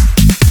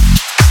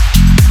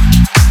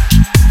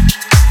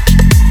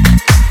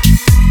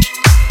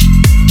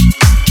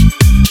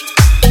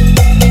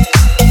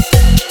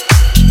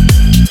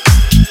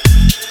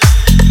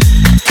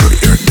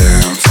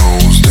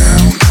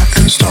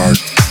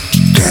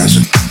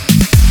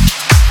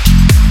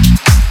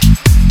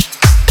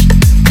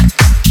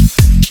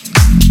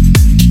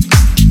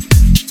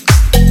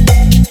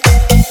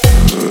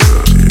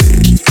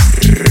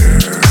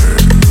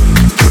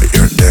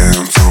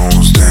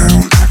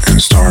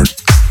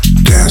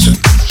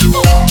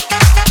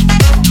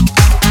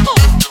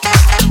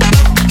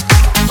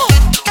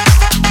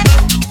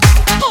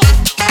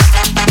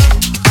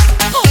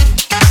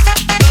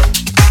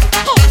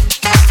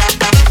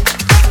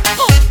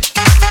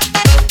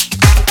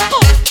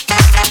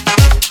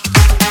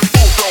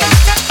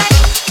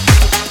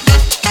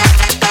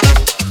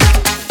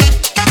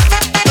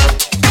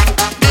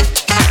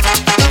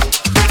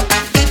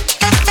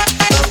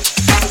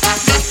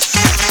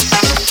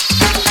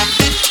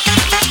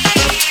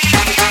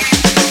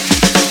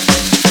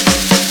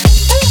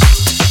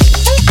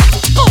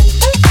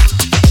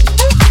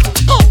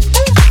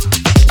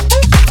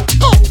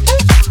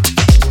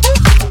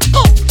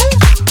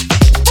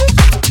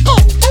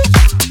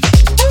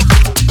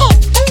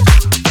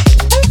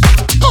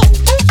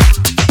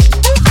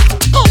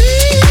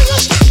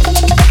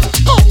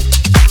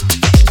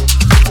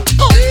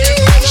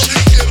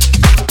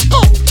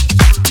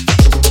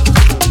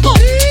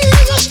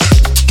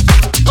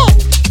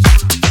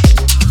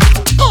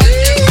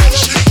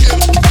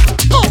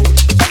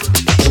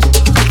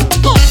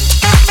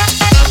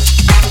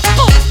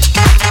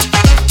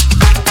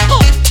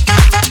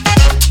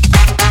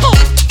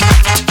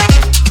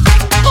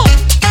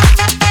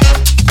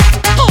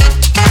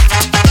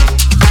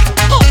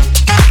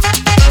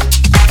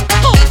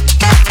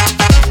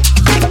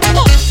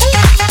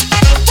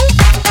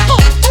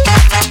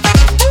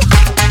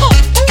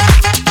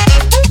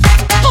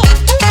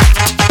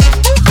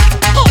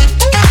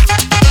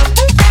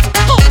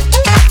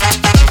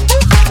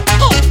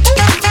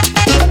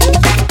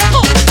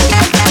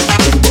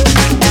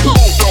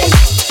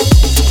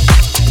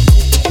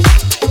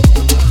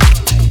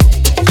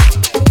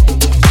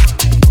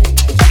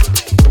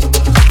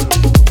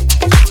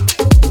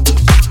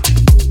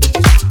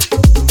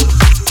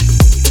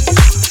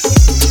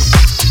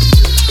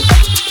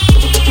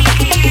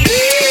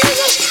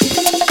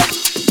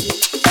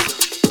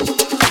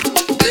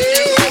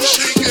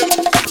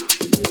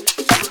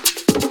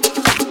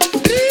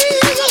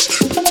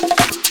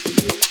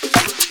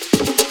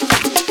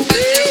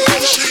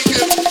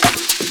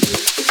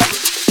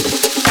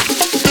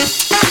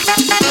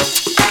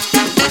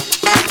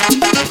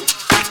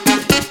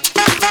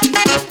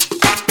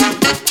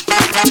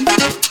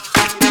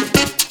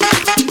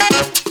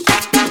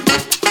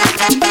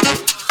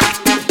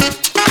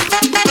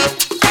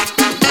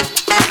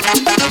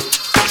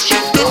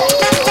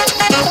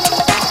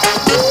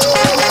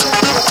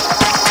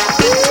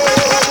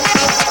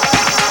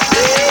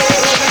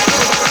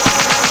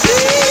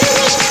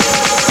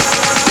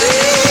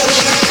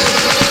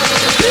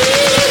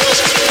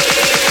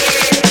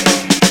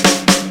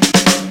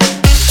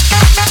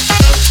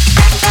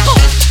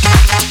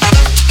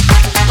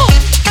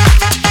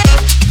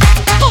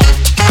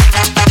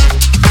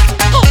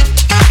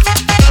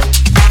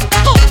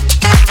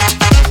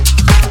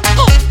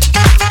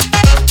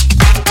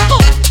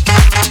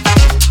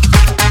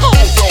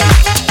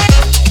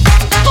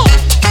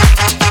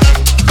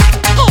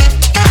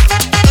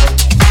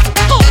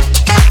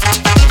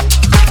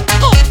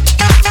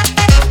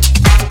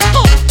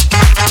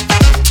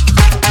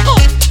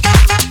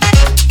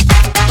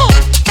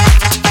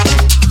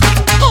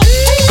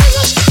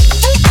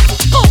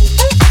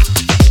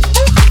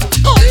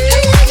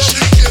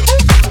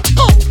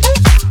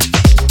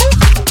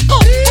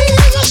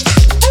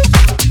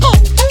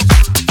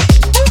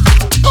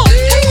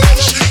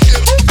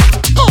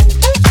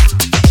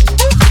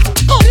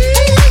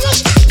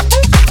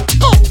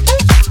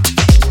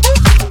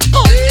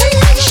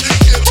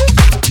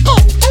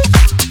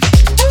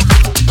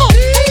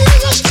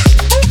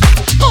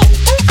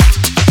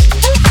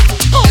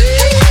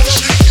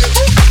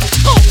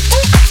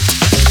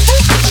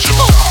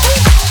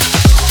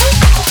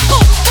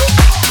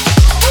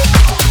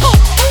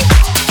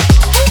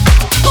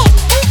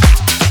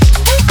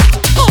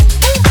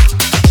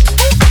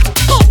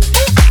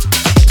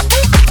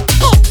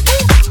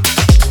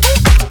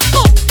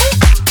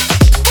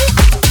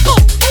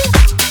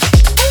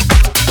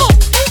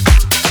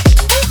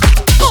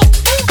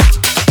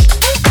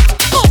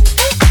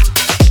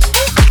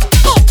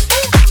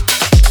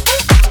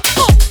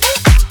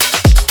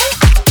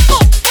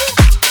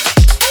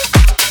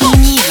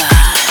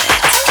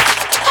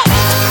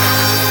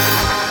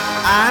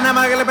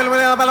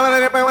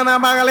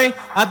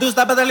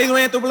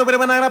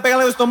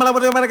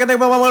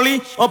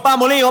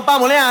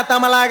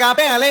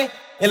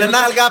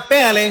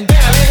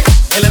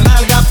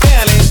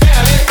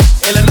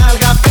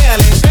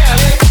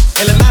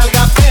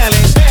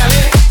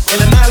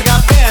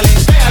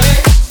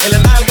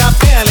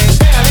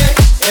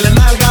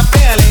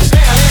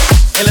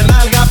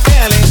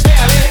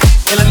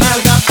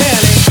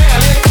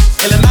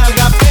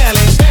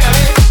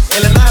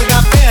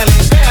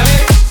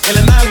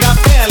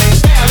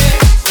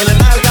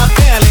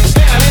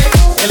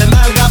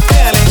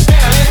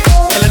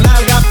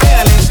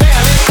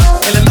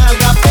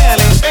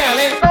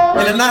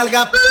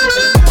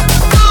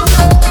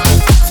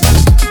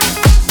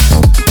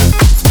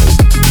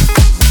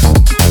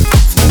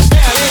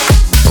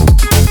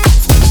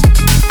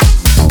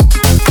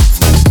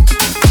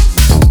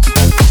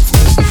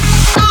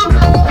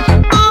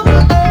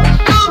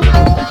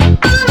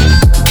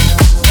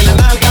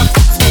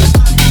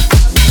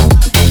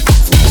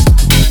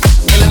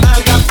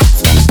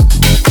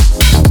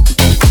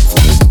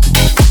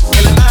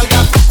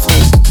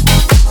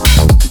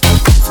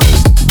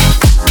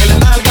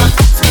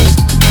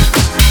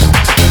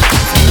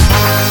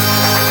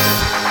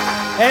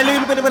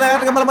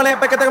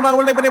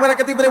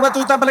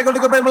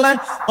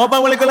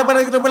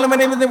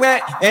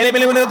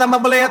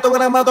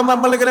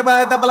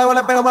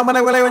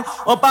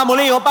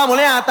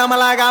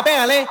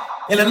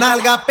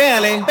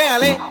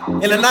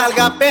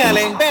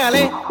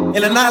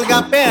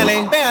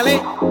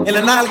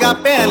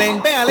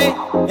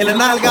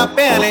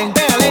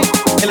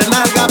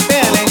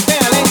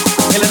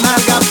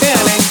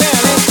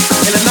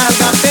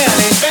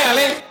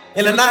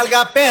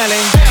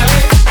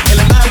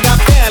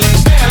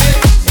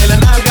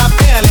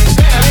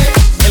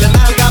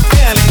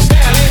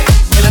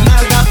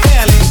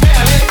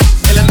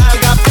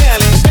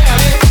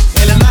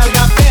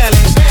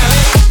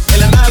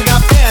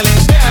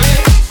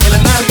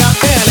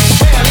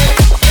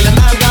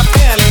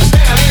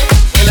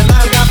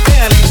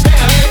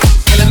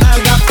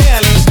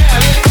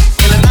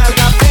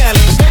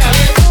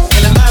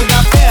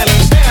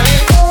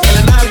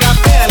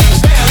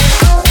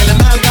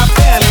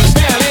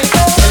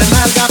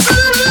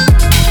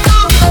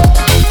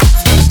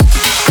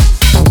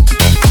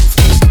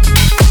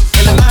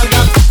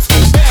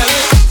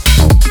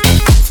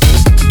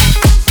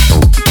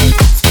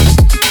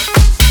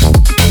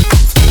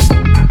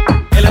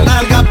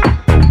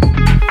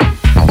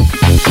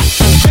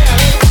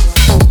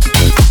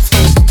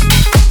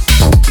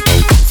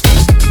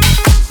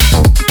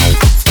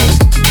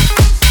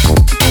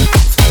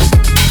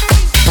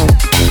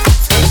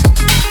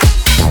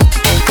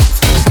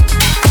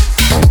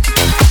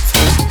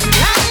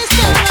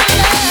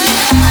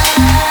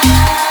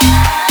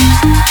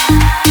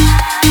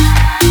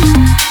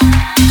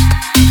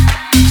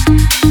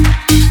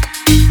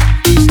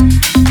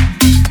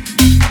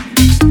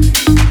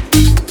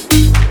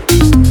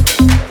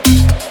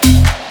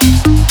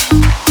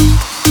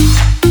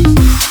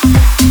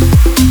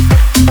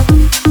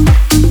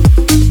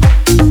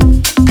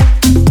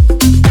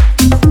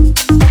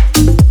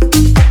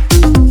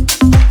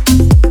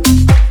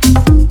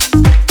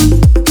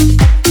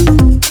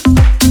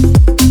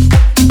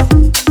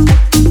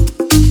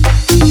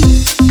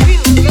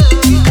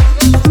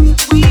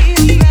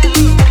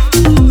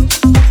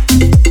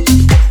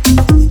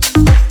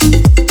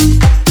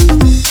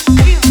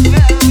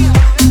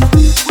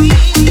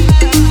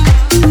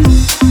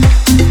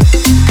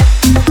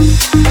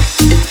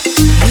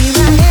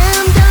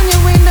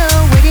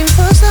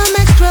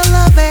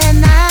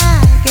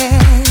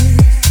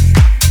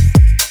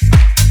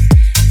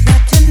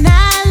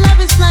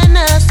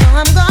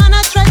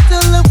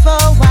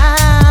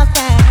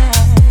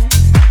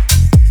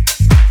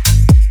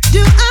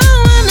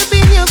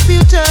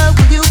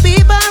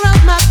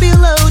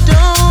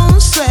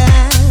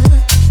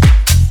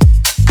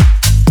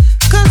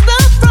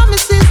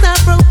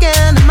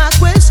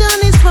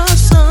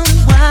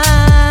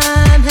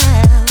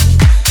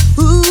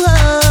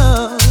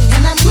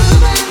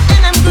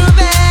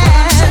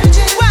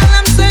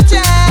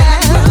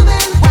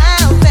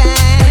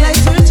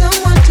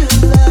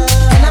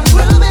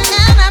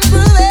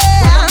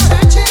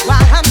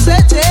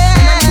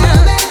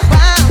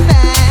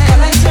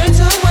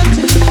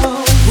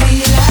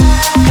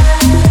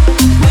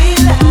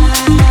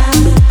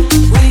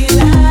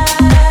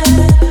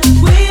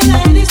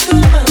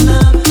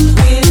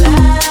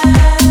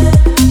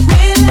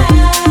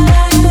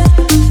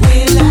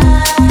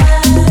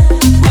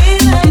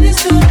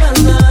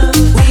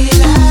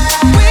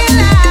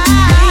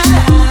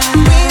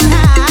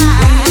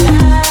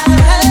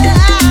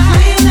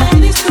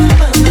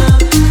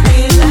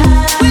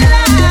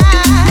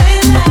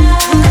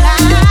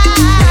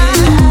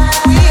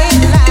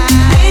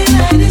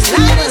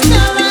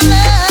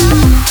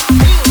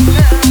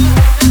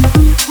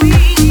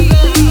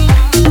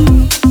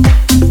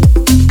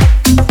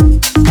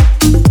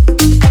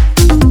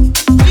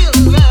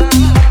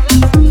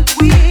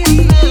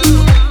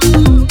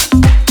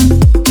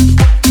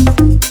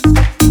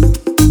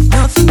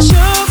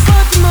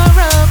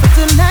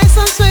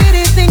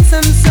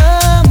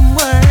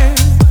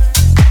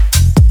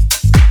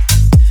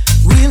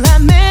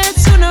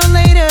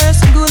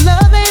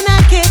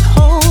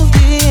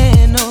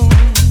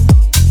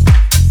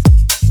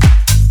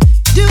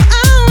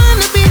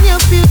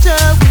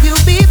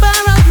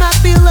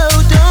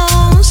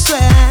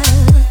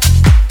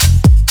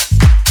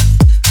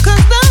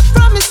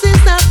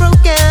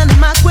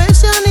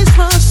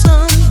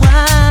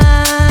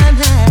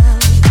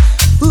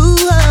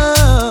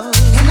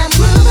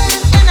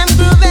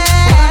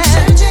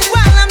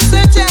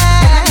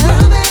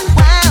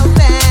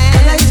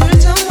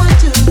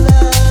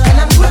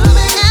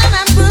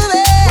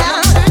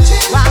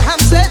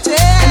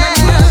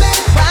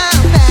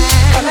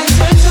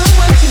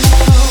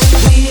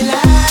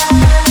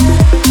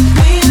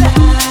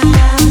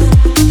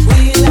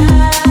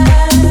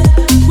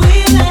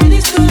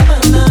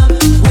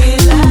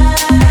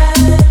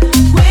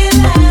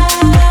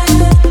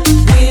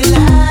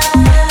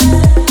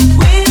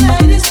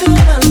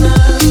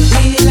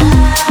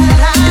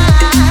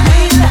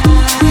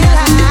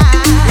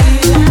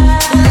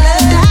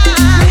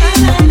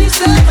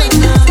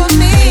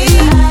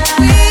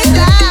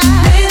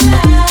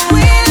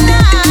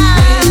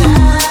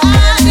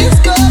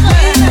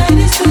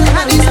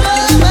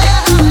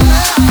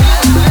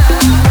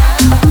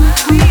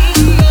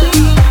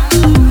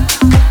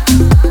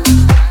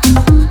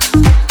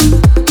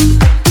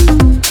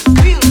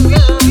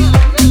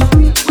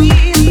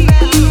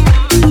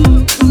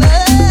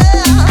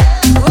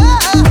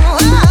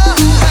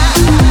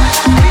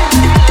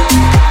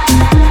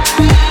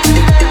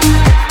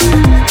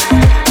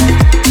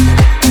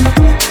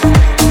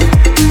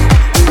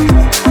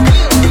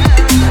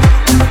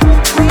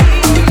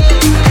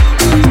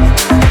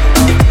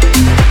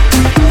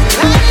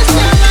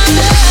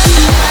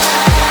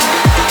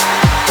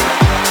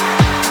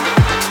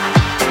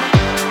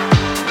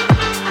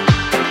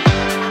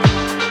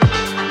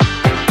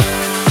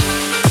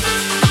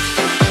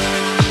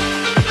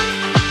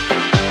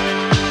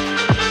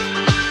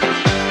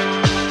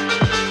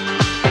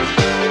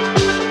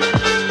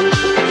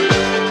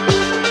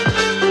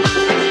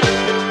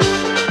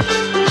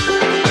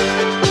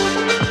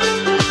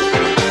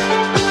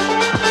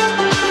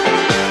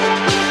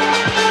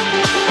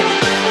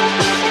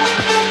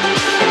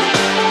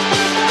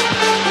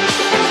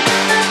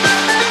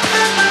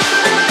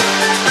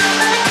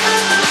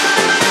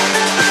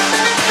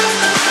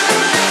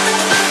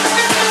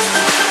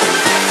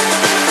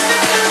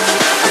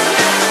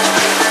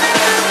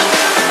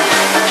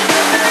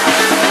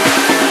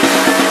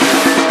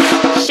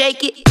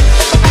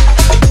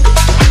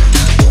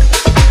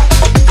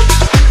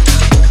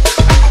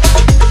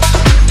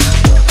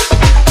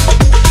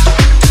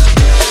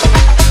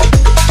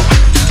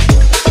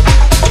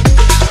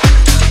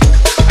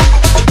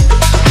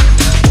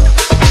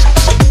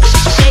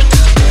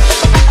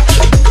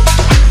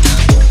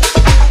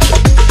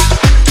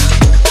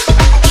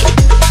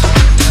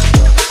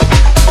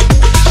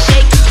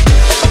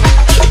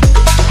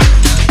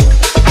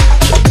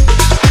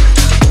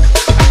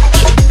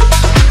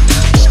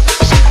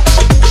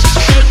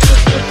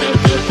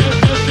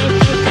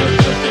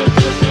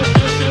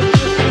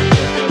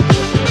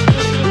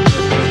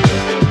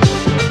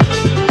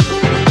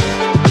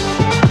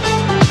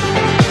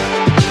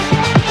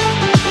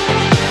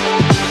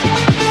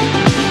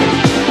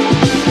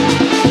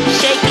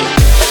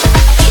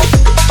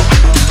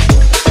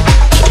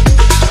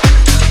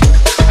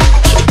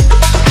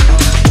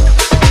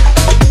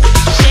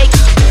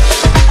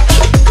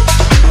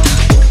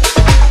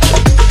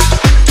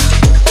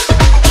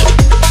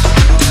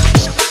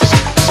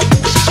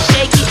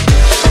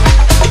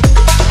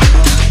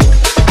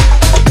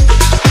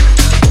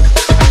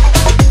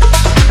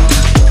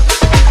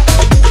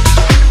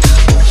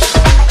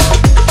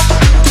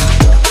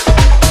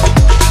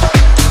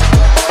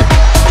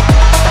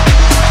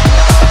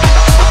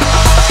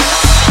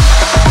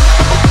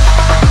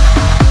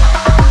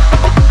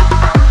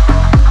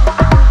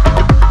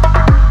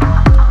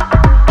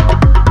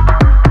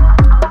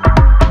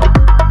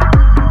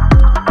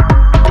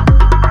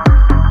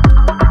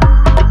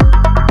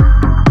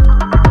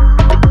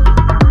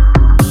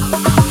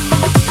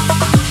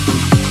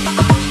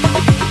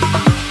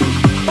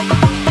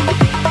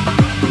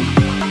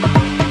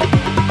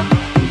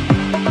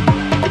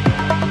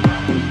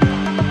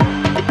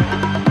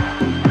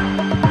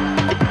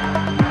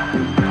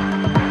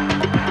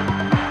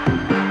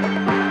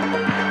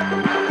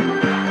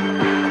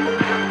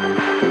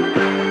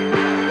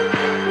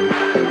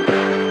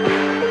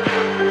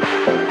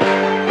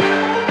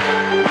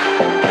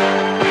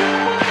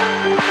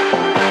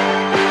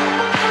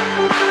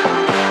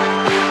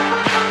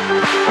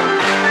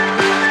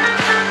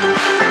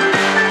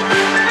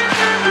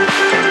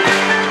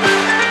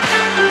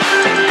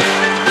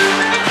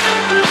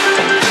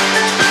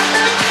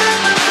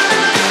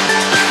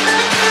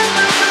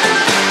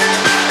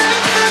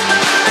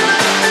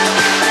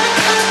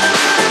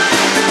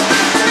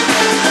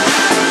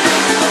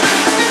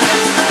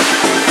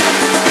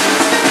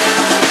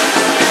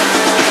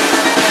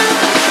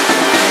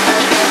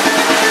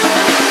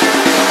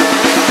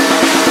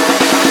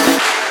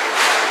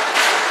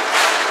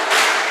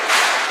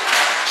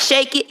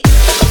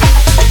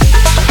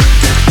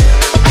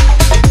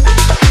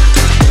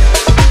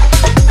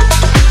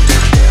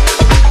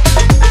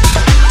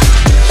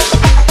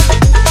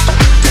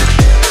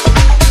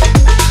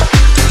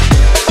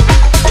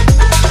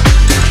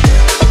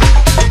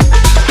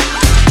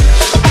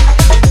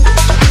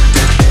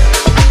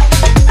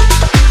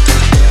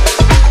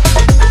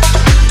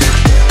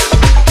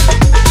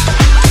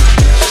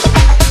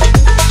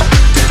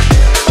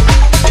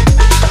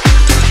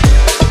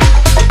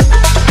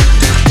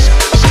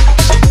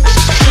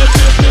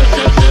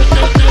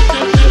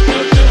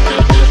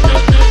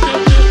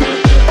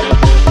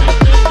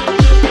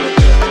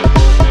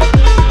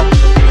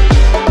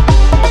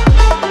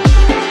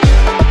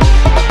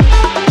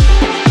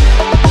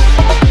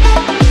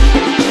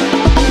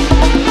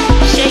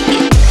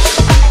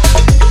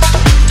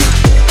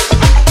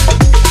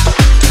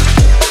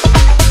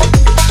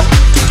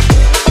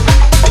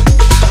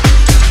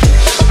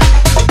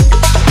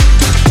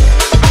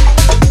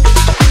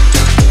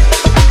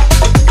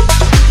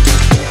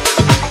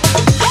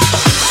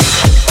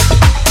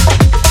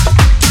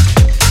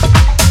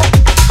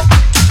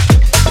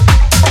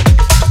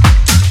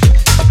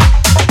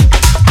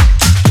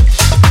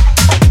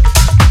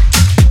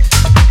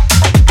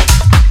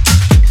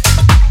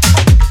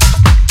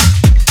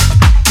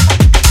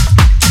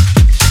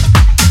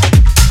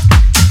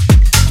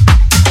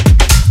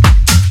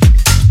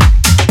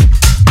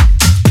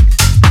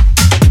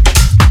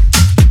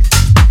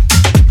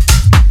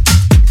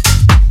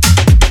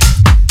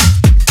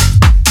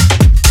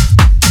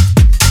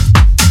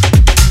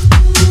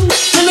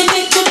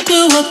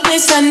 a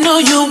place I know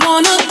you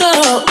wanna go.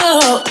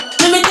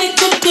 Let me take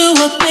you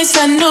to a place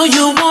I know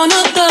you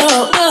wanna go.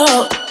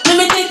 Let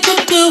me take you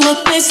to a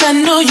place I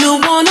know you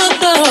wanna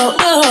go.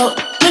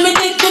 Let me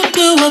take you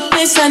to a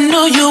place I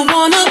know you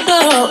wanna go.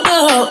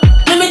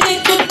 Let me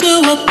take you to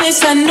a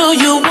place I know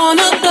you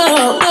wanna go.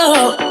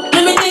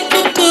 Let me take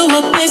you to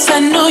a place I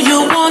know you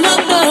wanna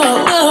go.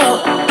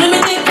 Let me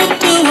take you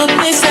to a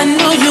place I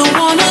know you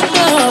wanna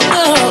go.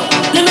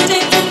 Let me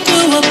take you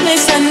to a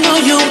place I know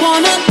you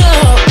wanna go.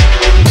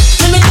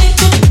 Let me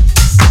take you.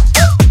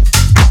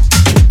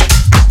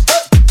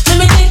 Let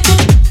me take you.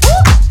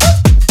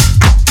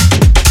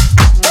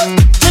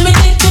 Let me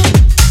take you.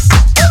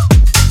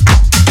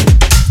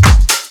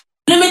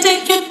 Let me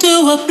take you to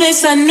a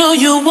place I know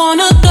you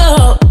wanna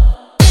go.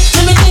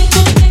 Let me take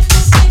you. Let me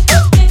take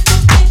you.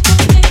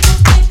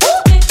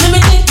 Let me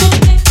take you.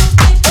 Let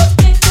me take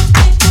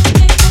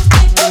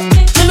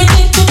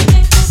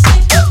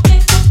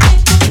you.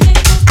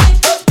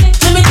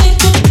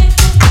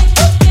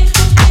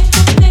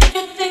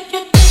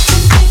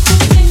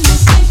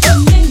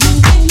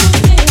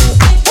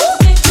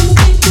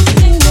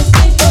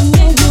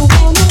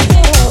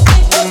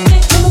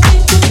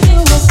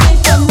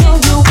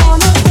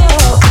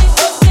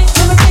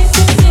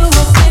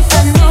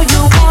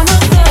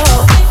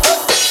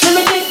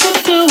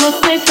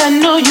 I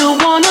know you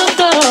wanna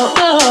go.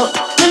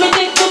 Let me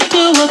take you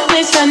to a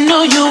place I know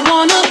you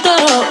wanna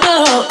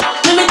go.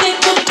 Let me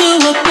take you to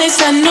a place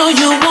I know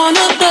you wanna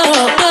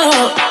go.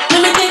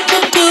 Let me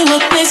take you to a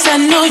place I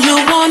know you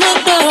wanna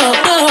go.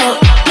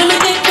 Let me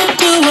take you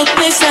to a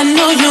place I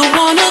know you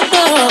wanna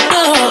go.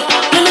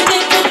 Let me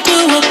take you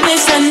to a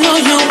place I know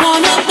you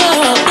wanna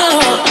go.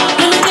 Let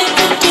me take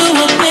you to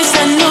a place I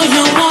know you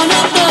wanna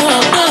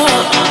go.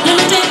 Let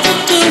me take you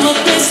to a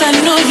place I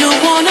know you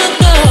wanna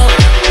go.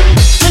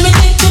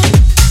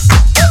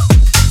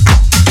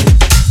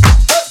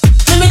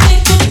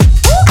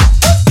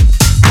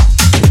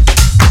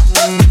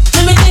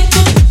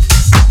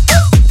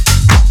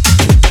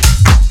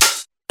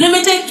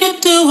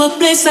 A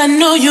place I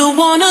know you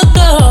wanna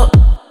go.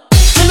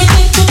 Let me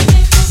take you.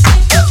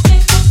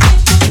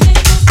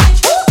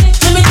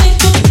 Let me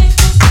take you.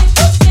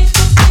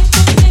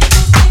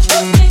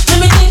 Let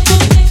me take you.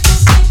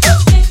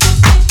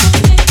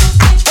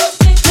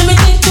 Let me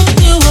take you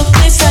to a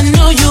place I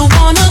know you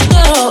wanna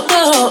go.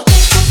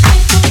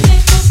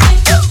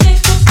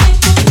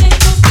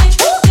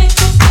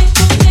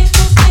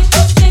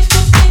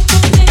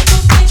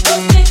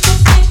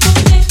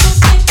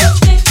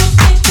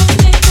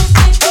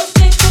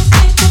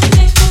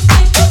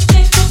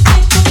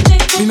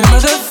 Remember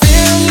the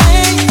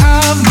feeling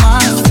of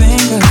my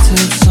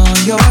fingertips on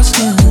your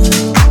skin,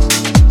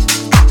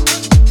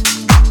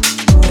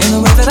 and the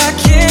way that our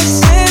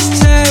kisses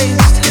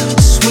taste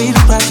sweet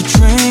after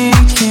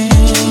drinking,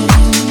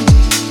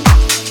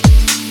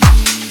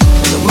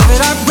 and the way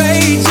that I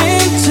rage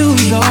into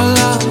your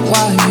love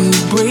while you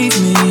breathe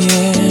me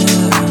in,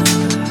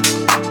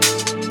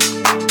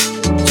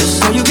 just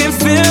so you can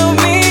fill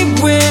me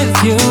with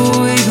you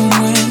even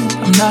when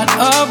I'm not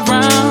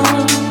around.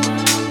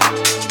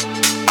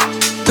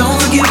 Don't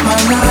forget my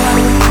love.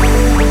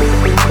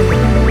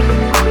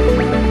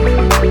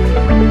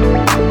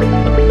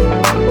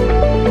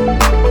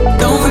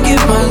 Don't forget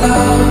my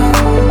love.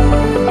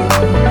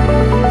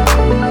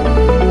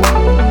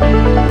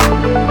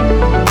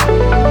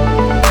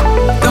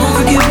 Don't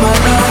forget my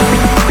love.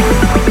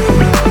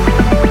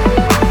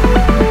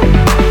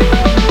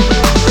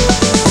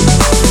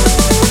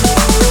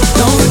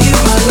 Don't forget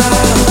my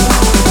love.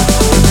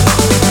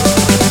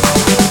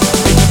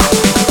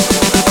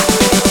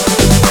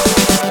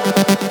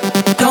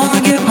 Don't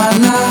forget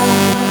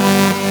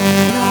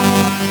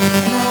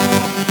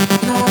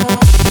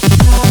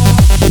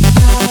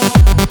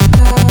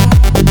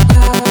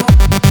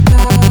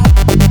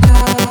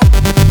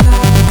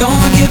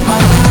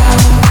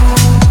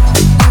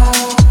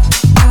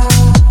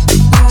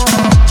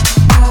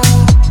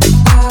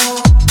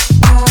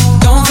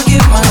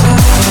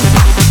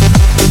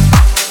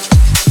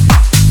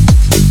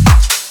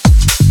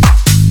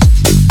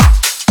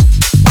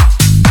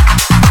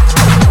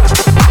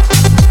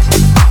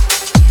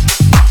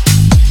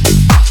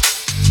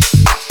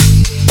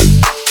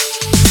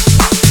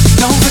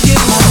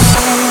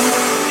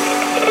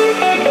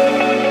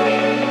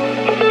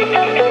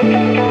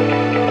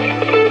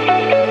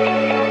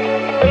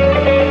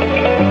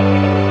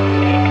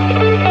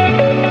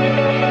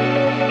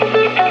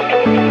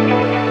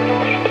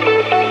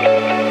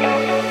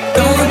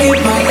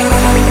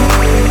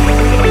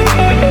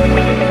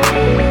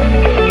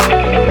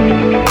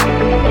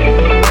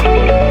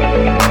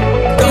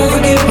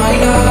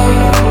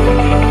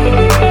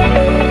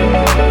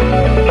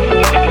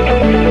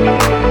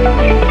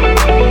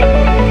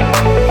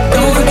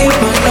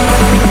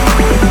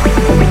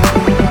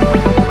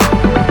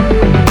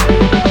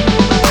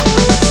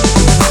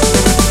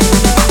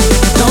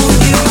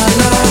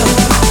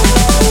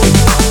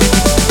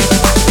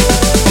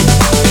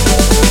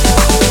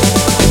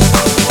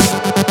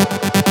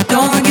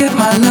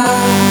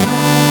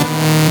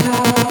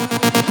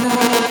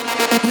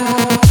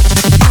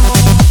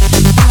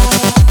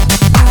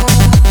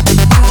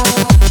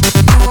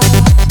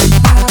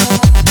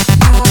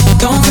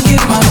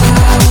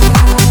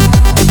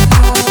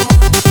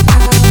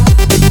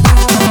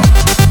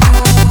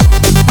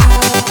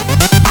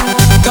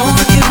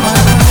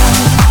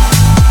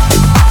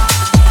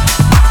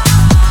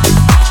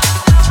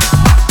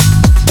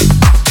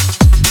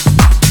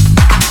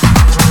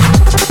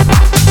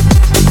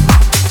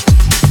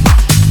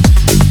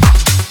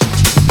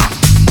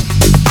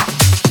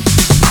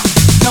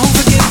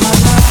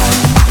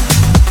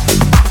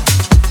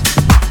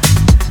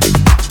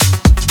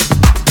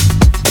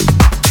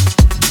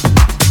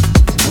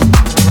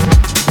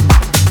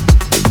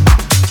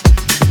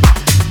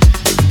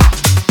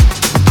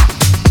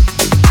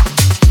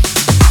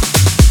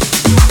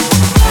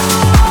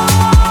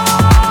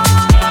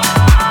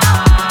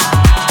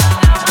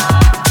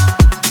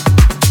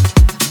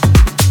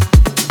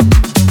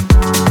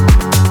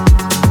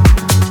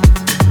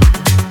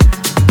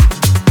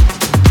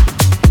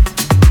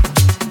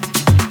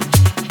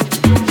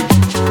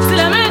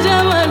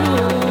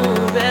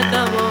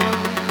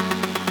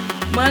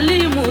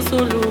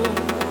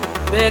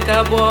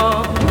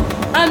bekabo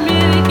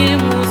Ameriki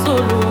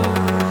musolu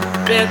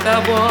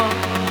bekabo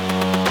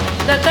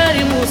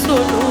Dakari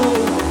musolu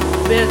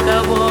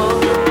bekabo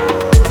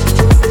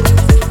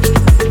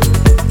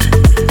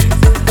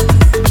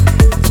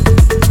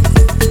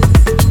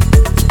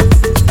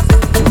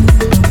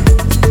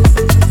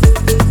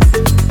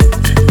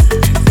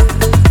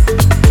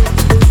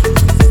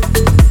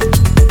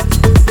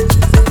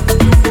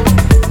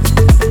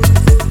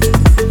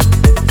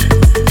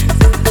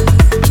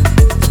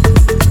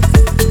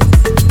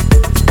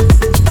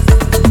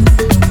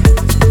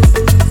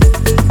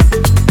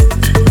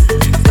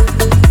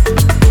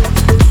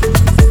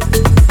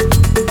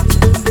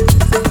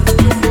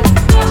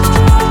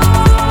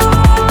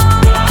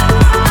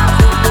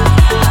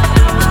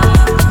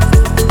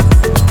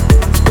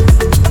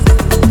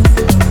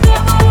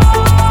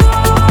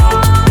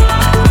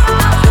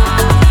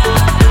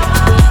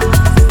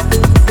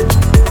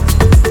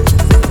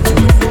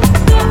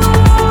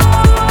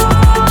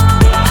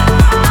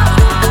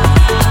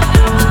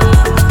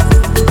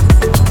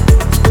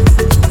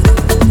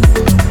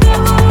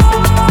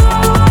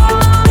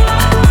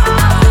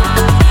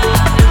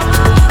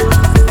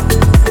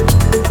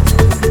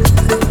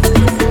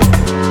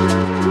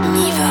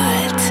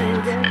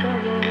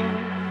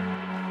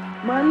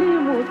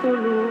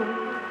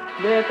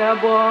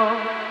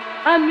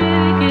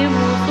Ameriki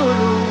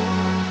musolu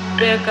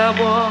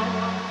bekabo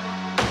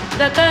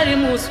Dakari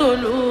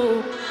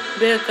musolu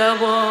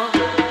bekabo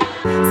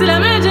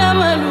Silame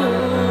jamalu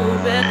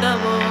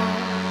bekabo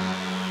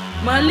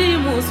Mali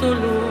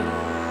musolu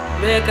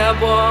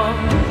bekabo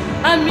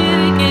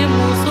Ameriki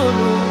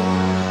musolu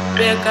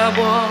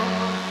bekabo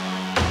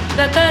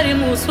Dakari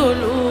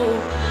musolu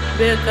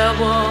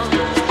bekabo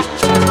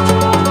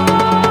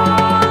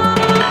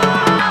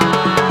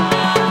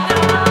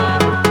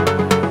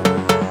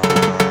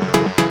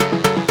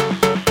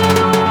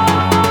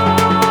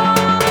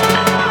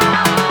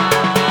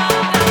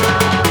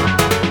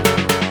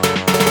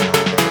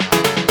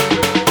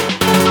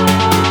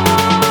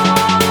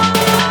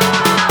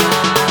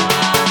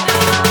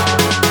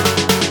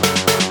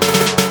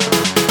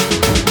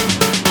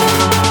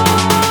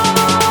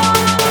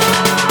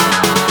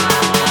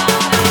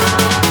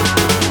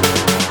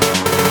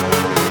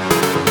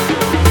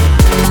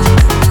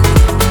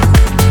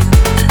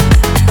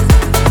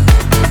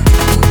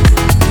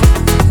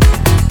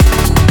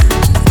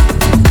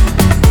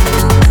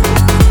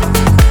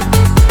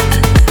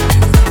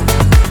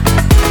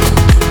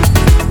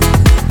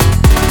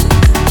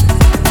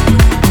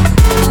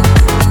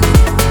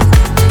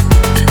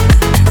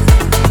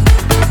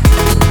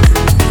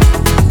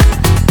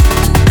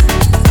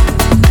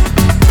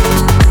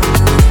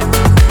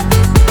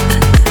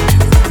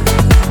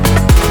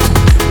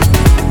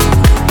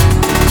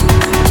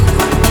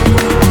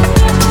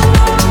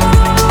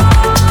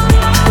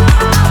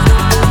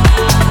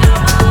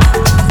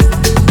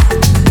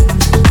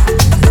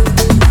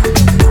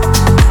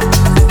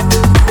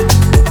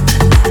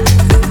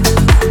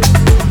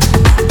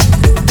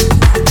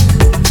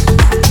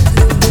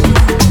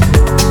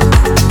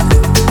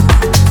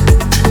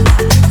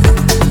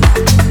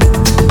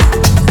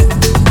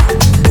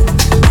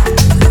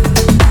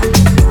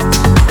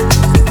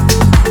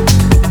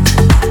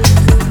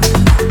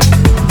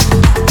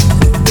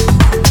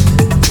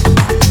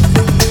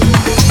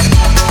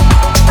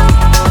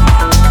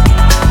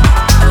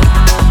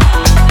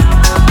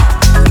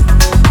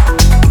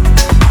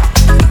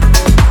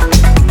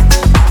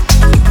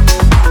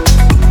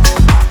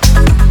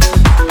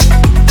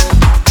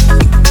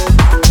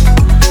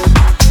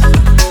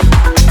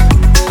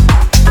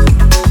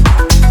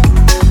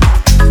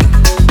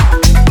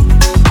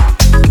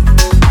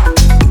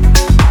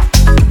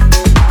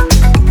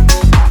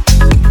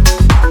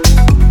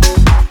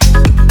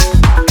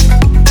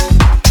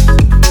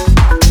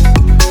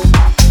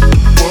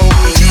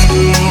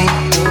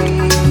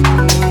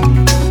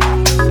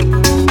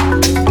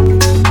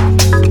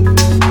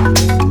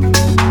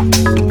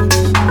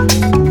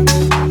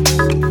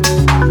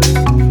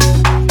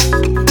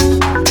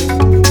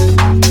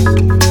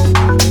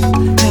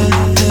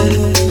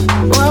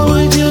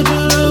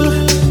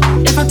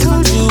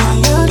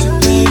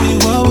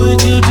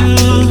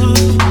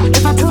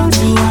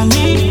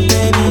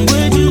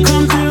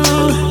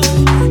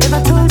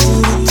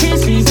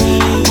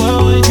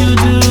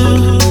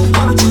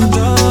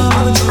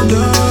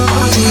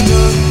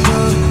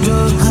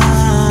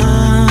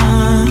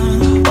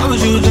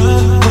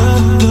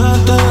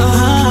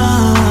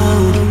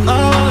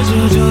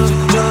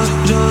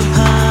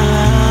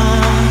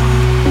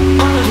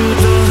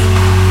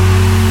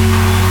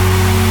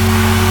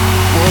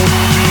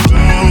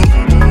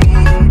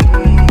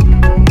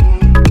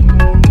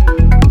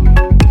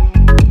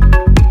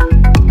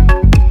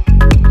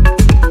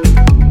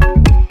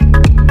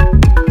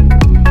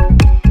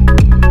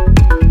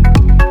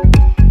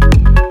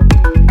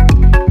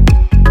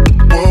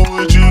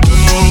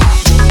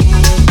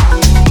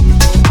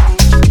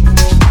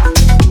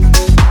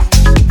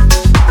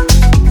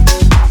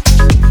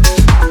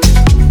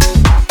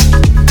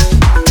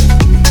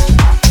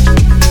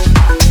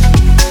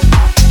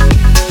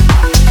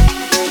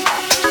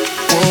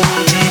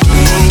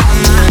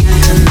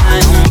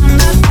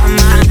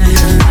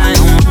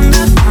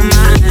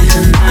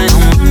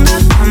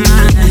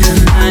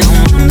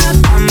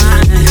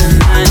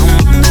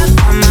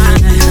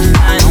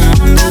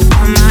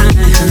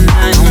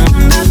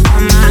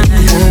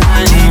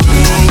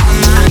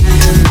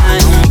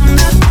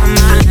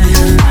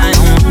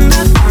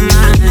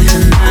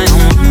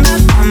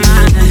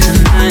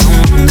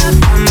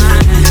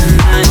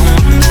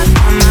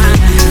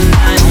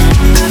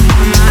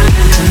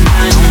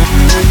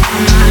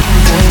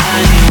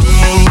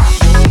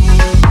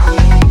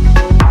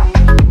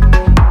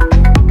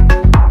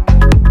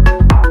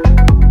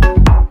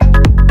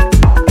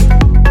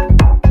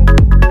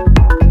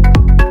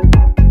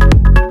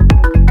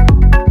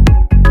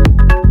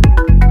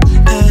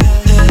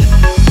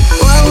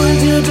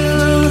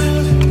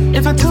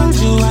I told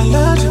you I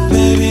loved you,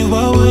 baby,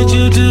 what would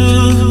you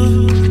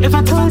do? If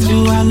I told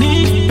you I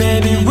need you,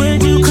 baby,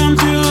 would you come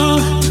through?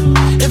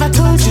 If I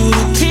told you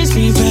to kiss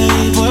me,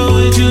 babe, what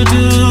would you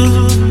do?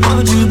 What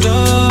would you do?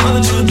 What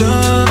would you do?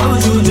 What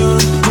would you do?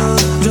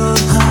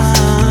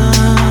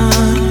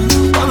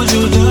 What would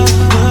you do?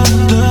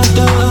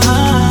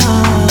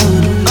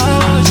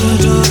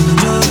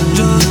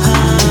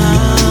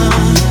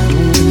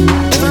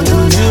 If I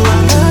told you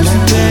I loved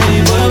you,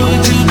 babe, what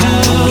would you do?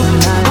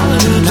 What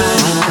would you do?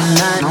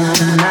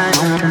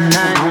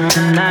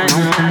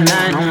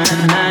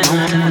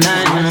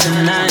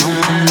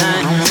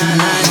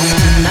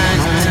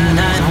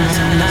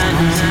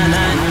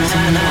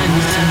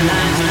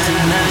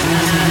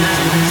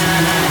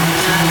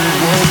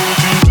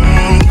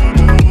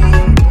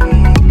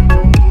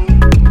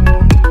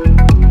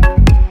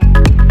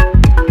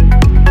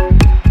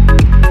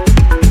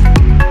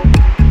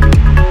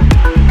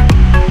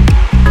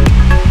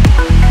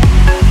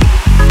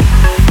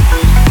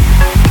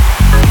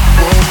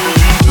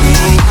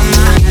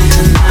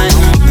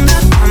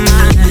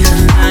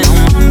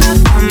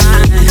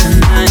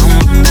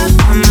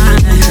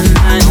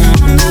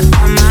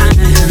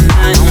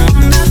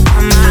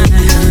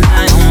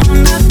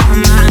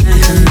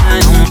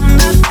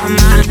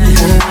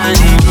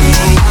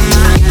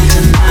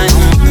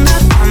 I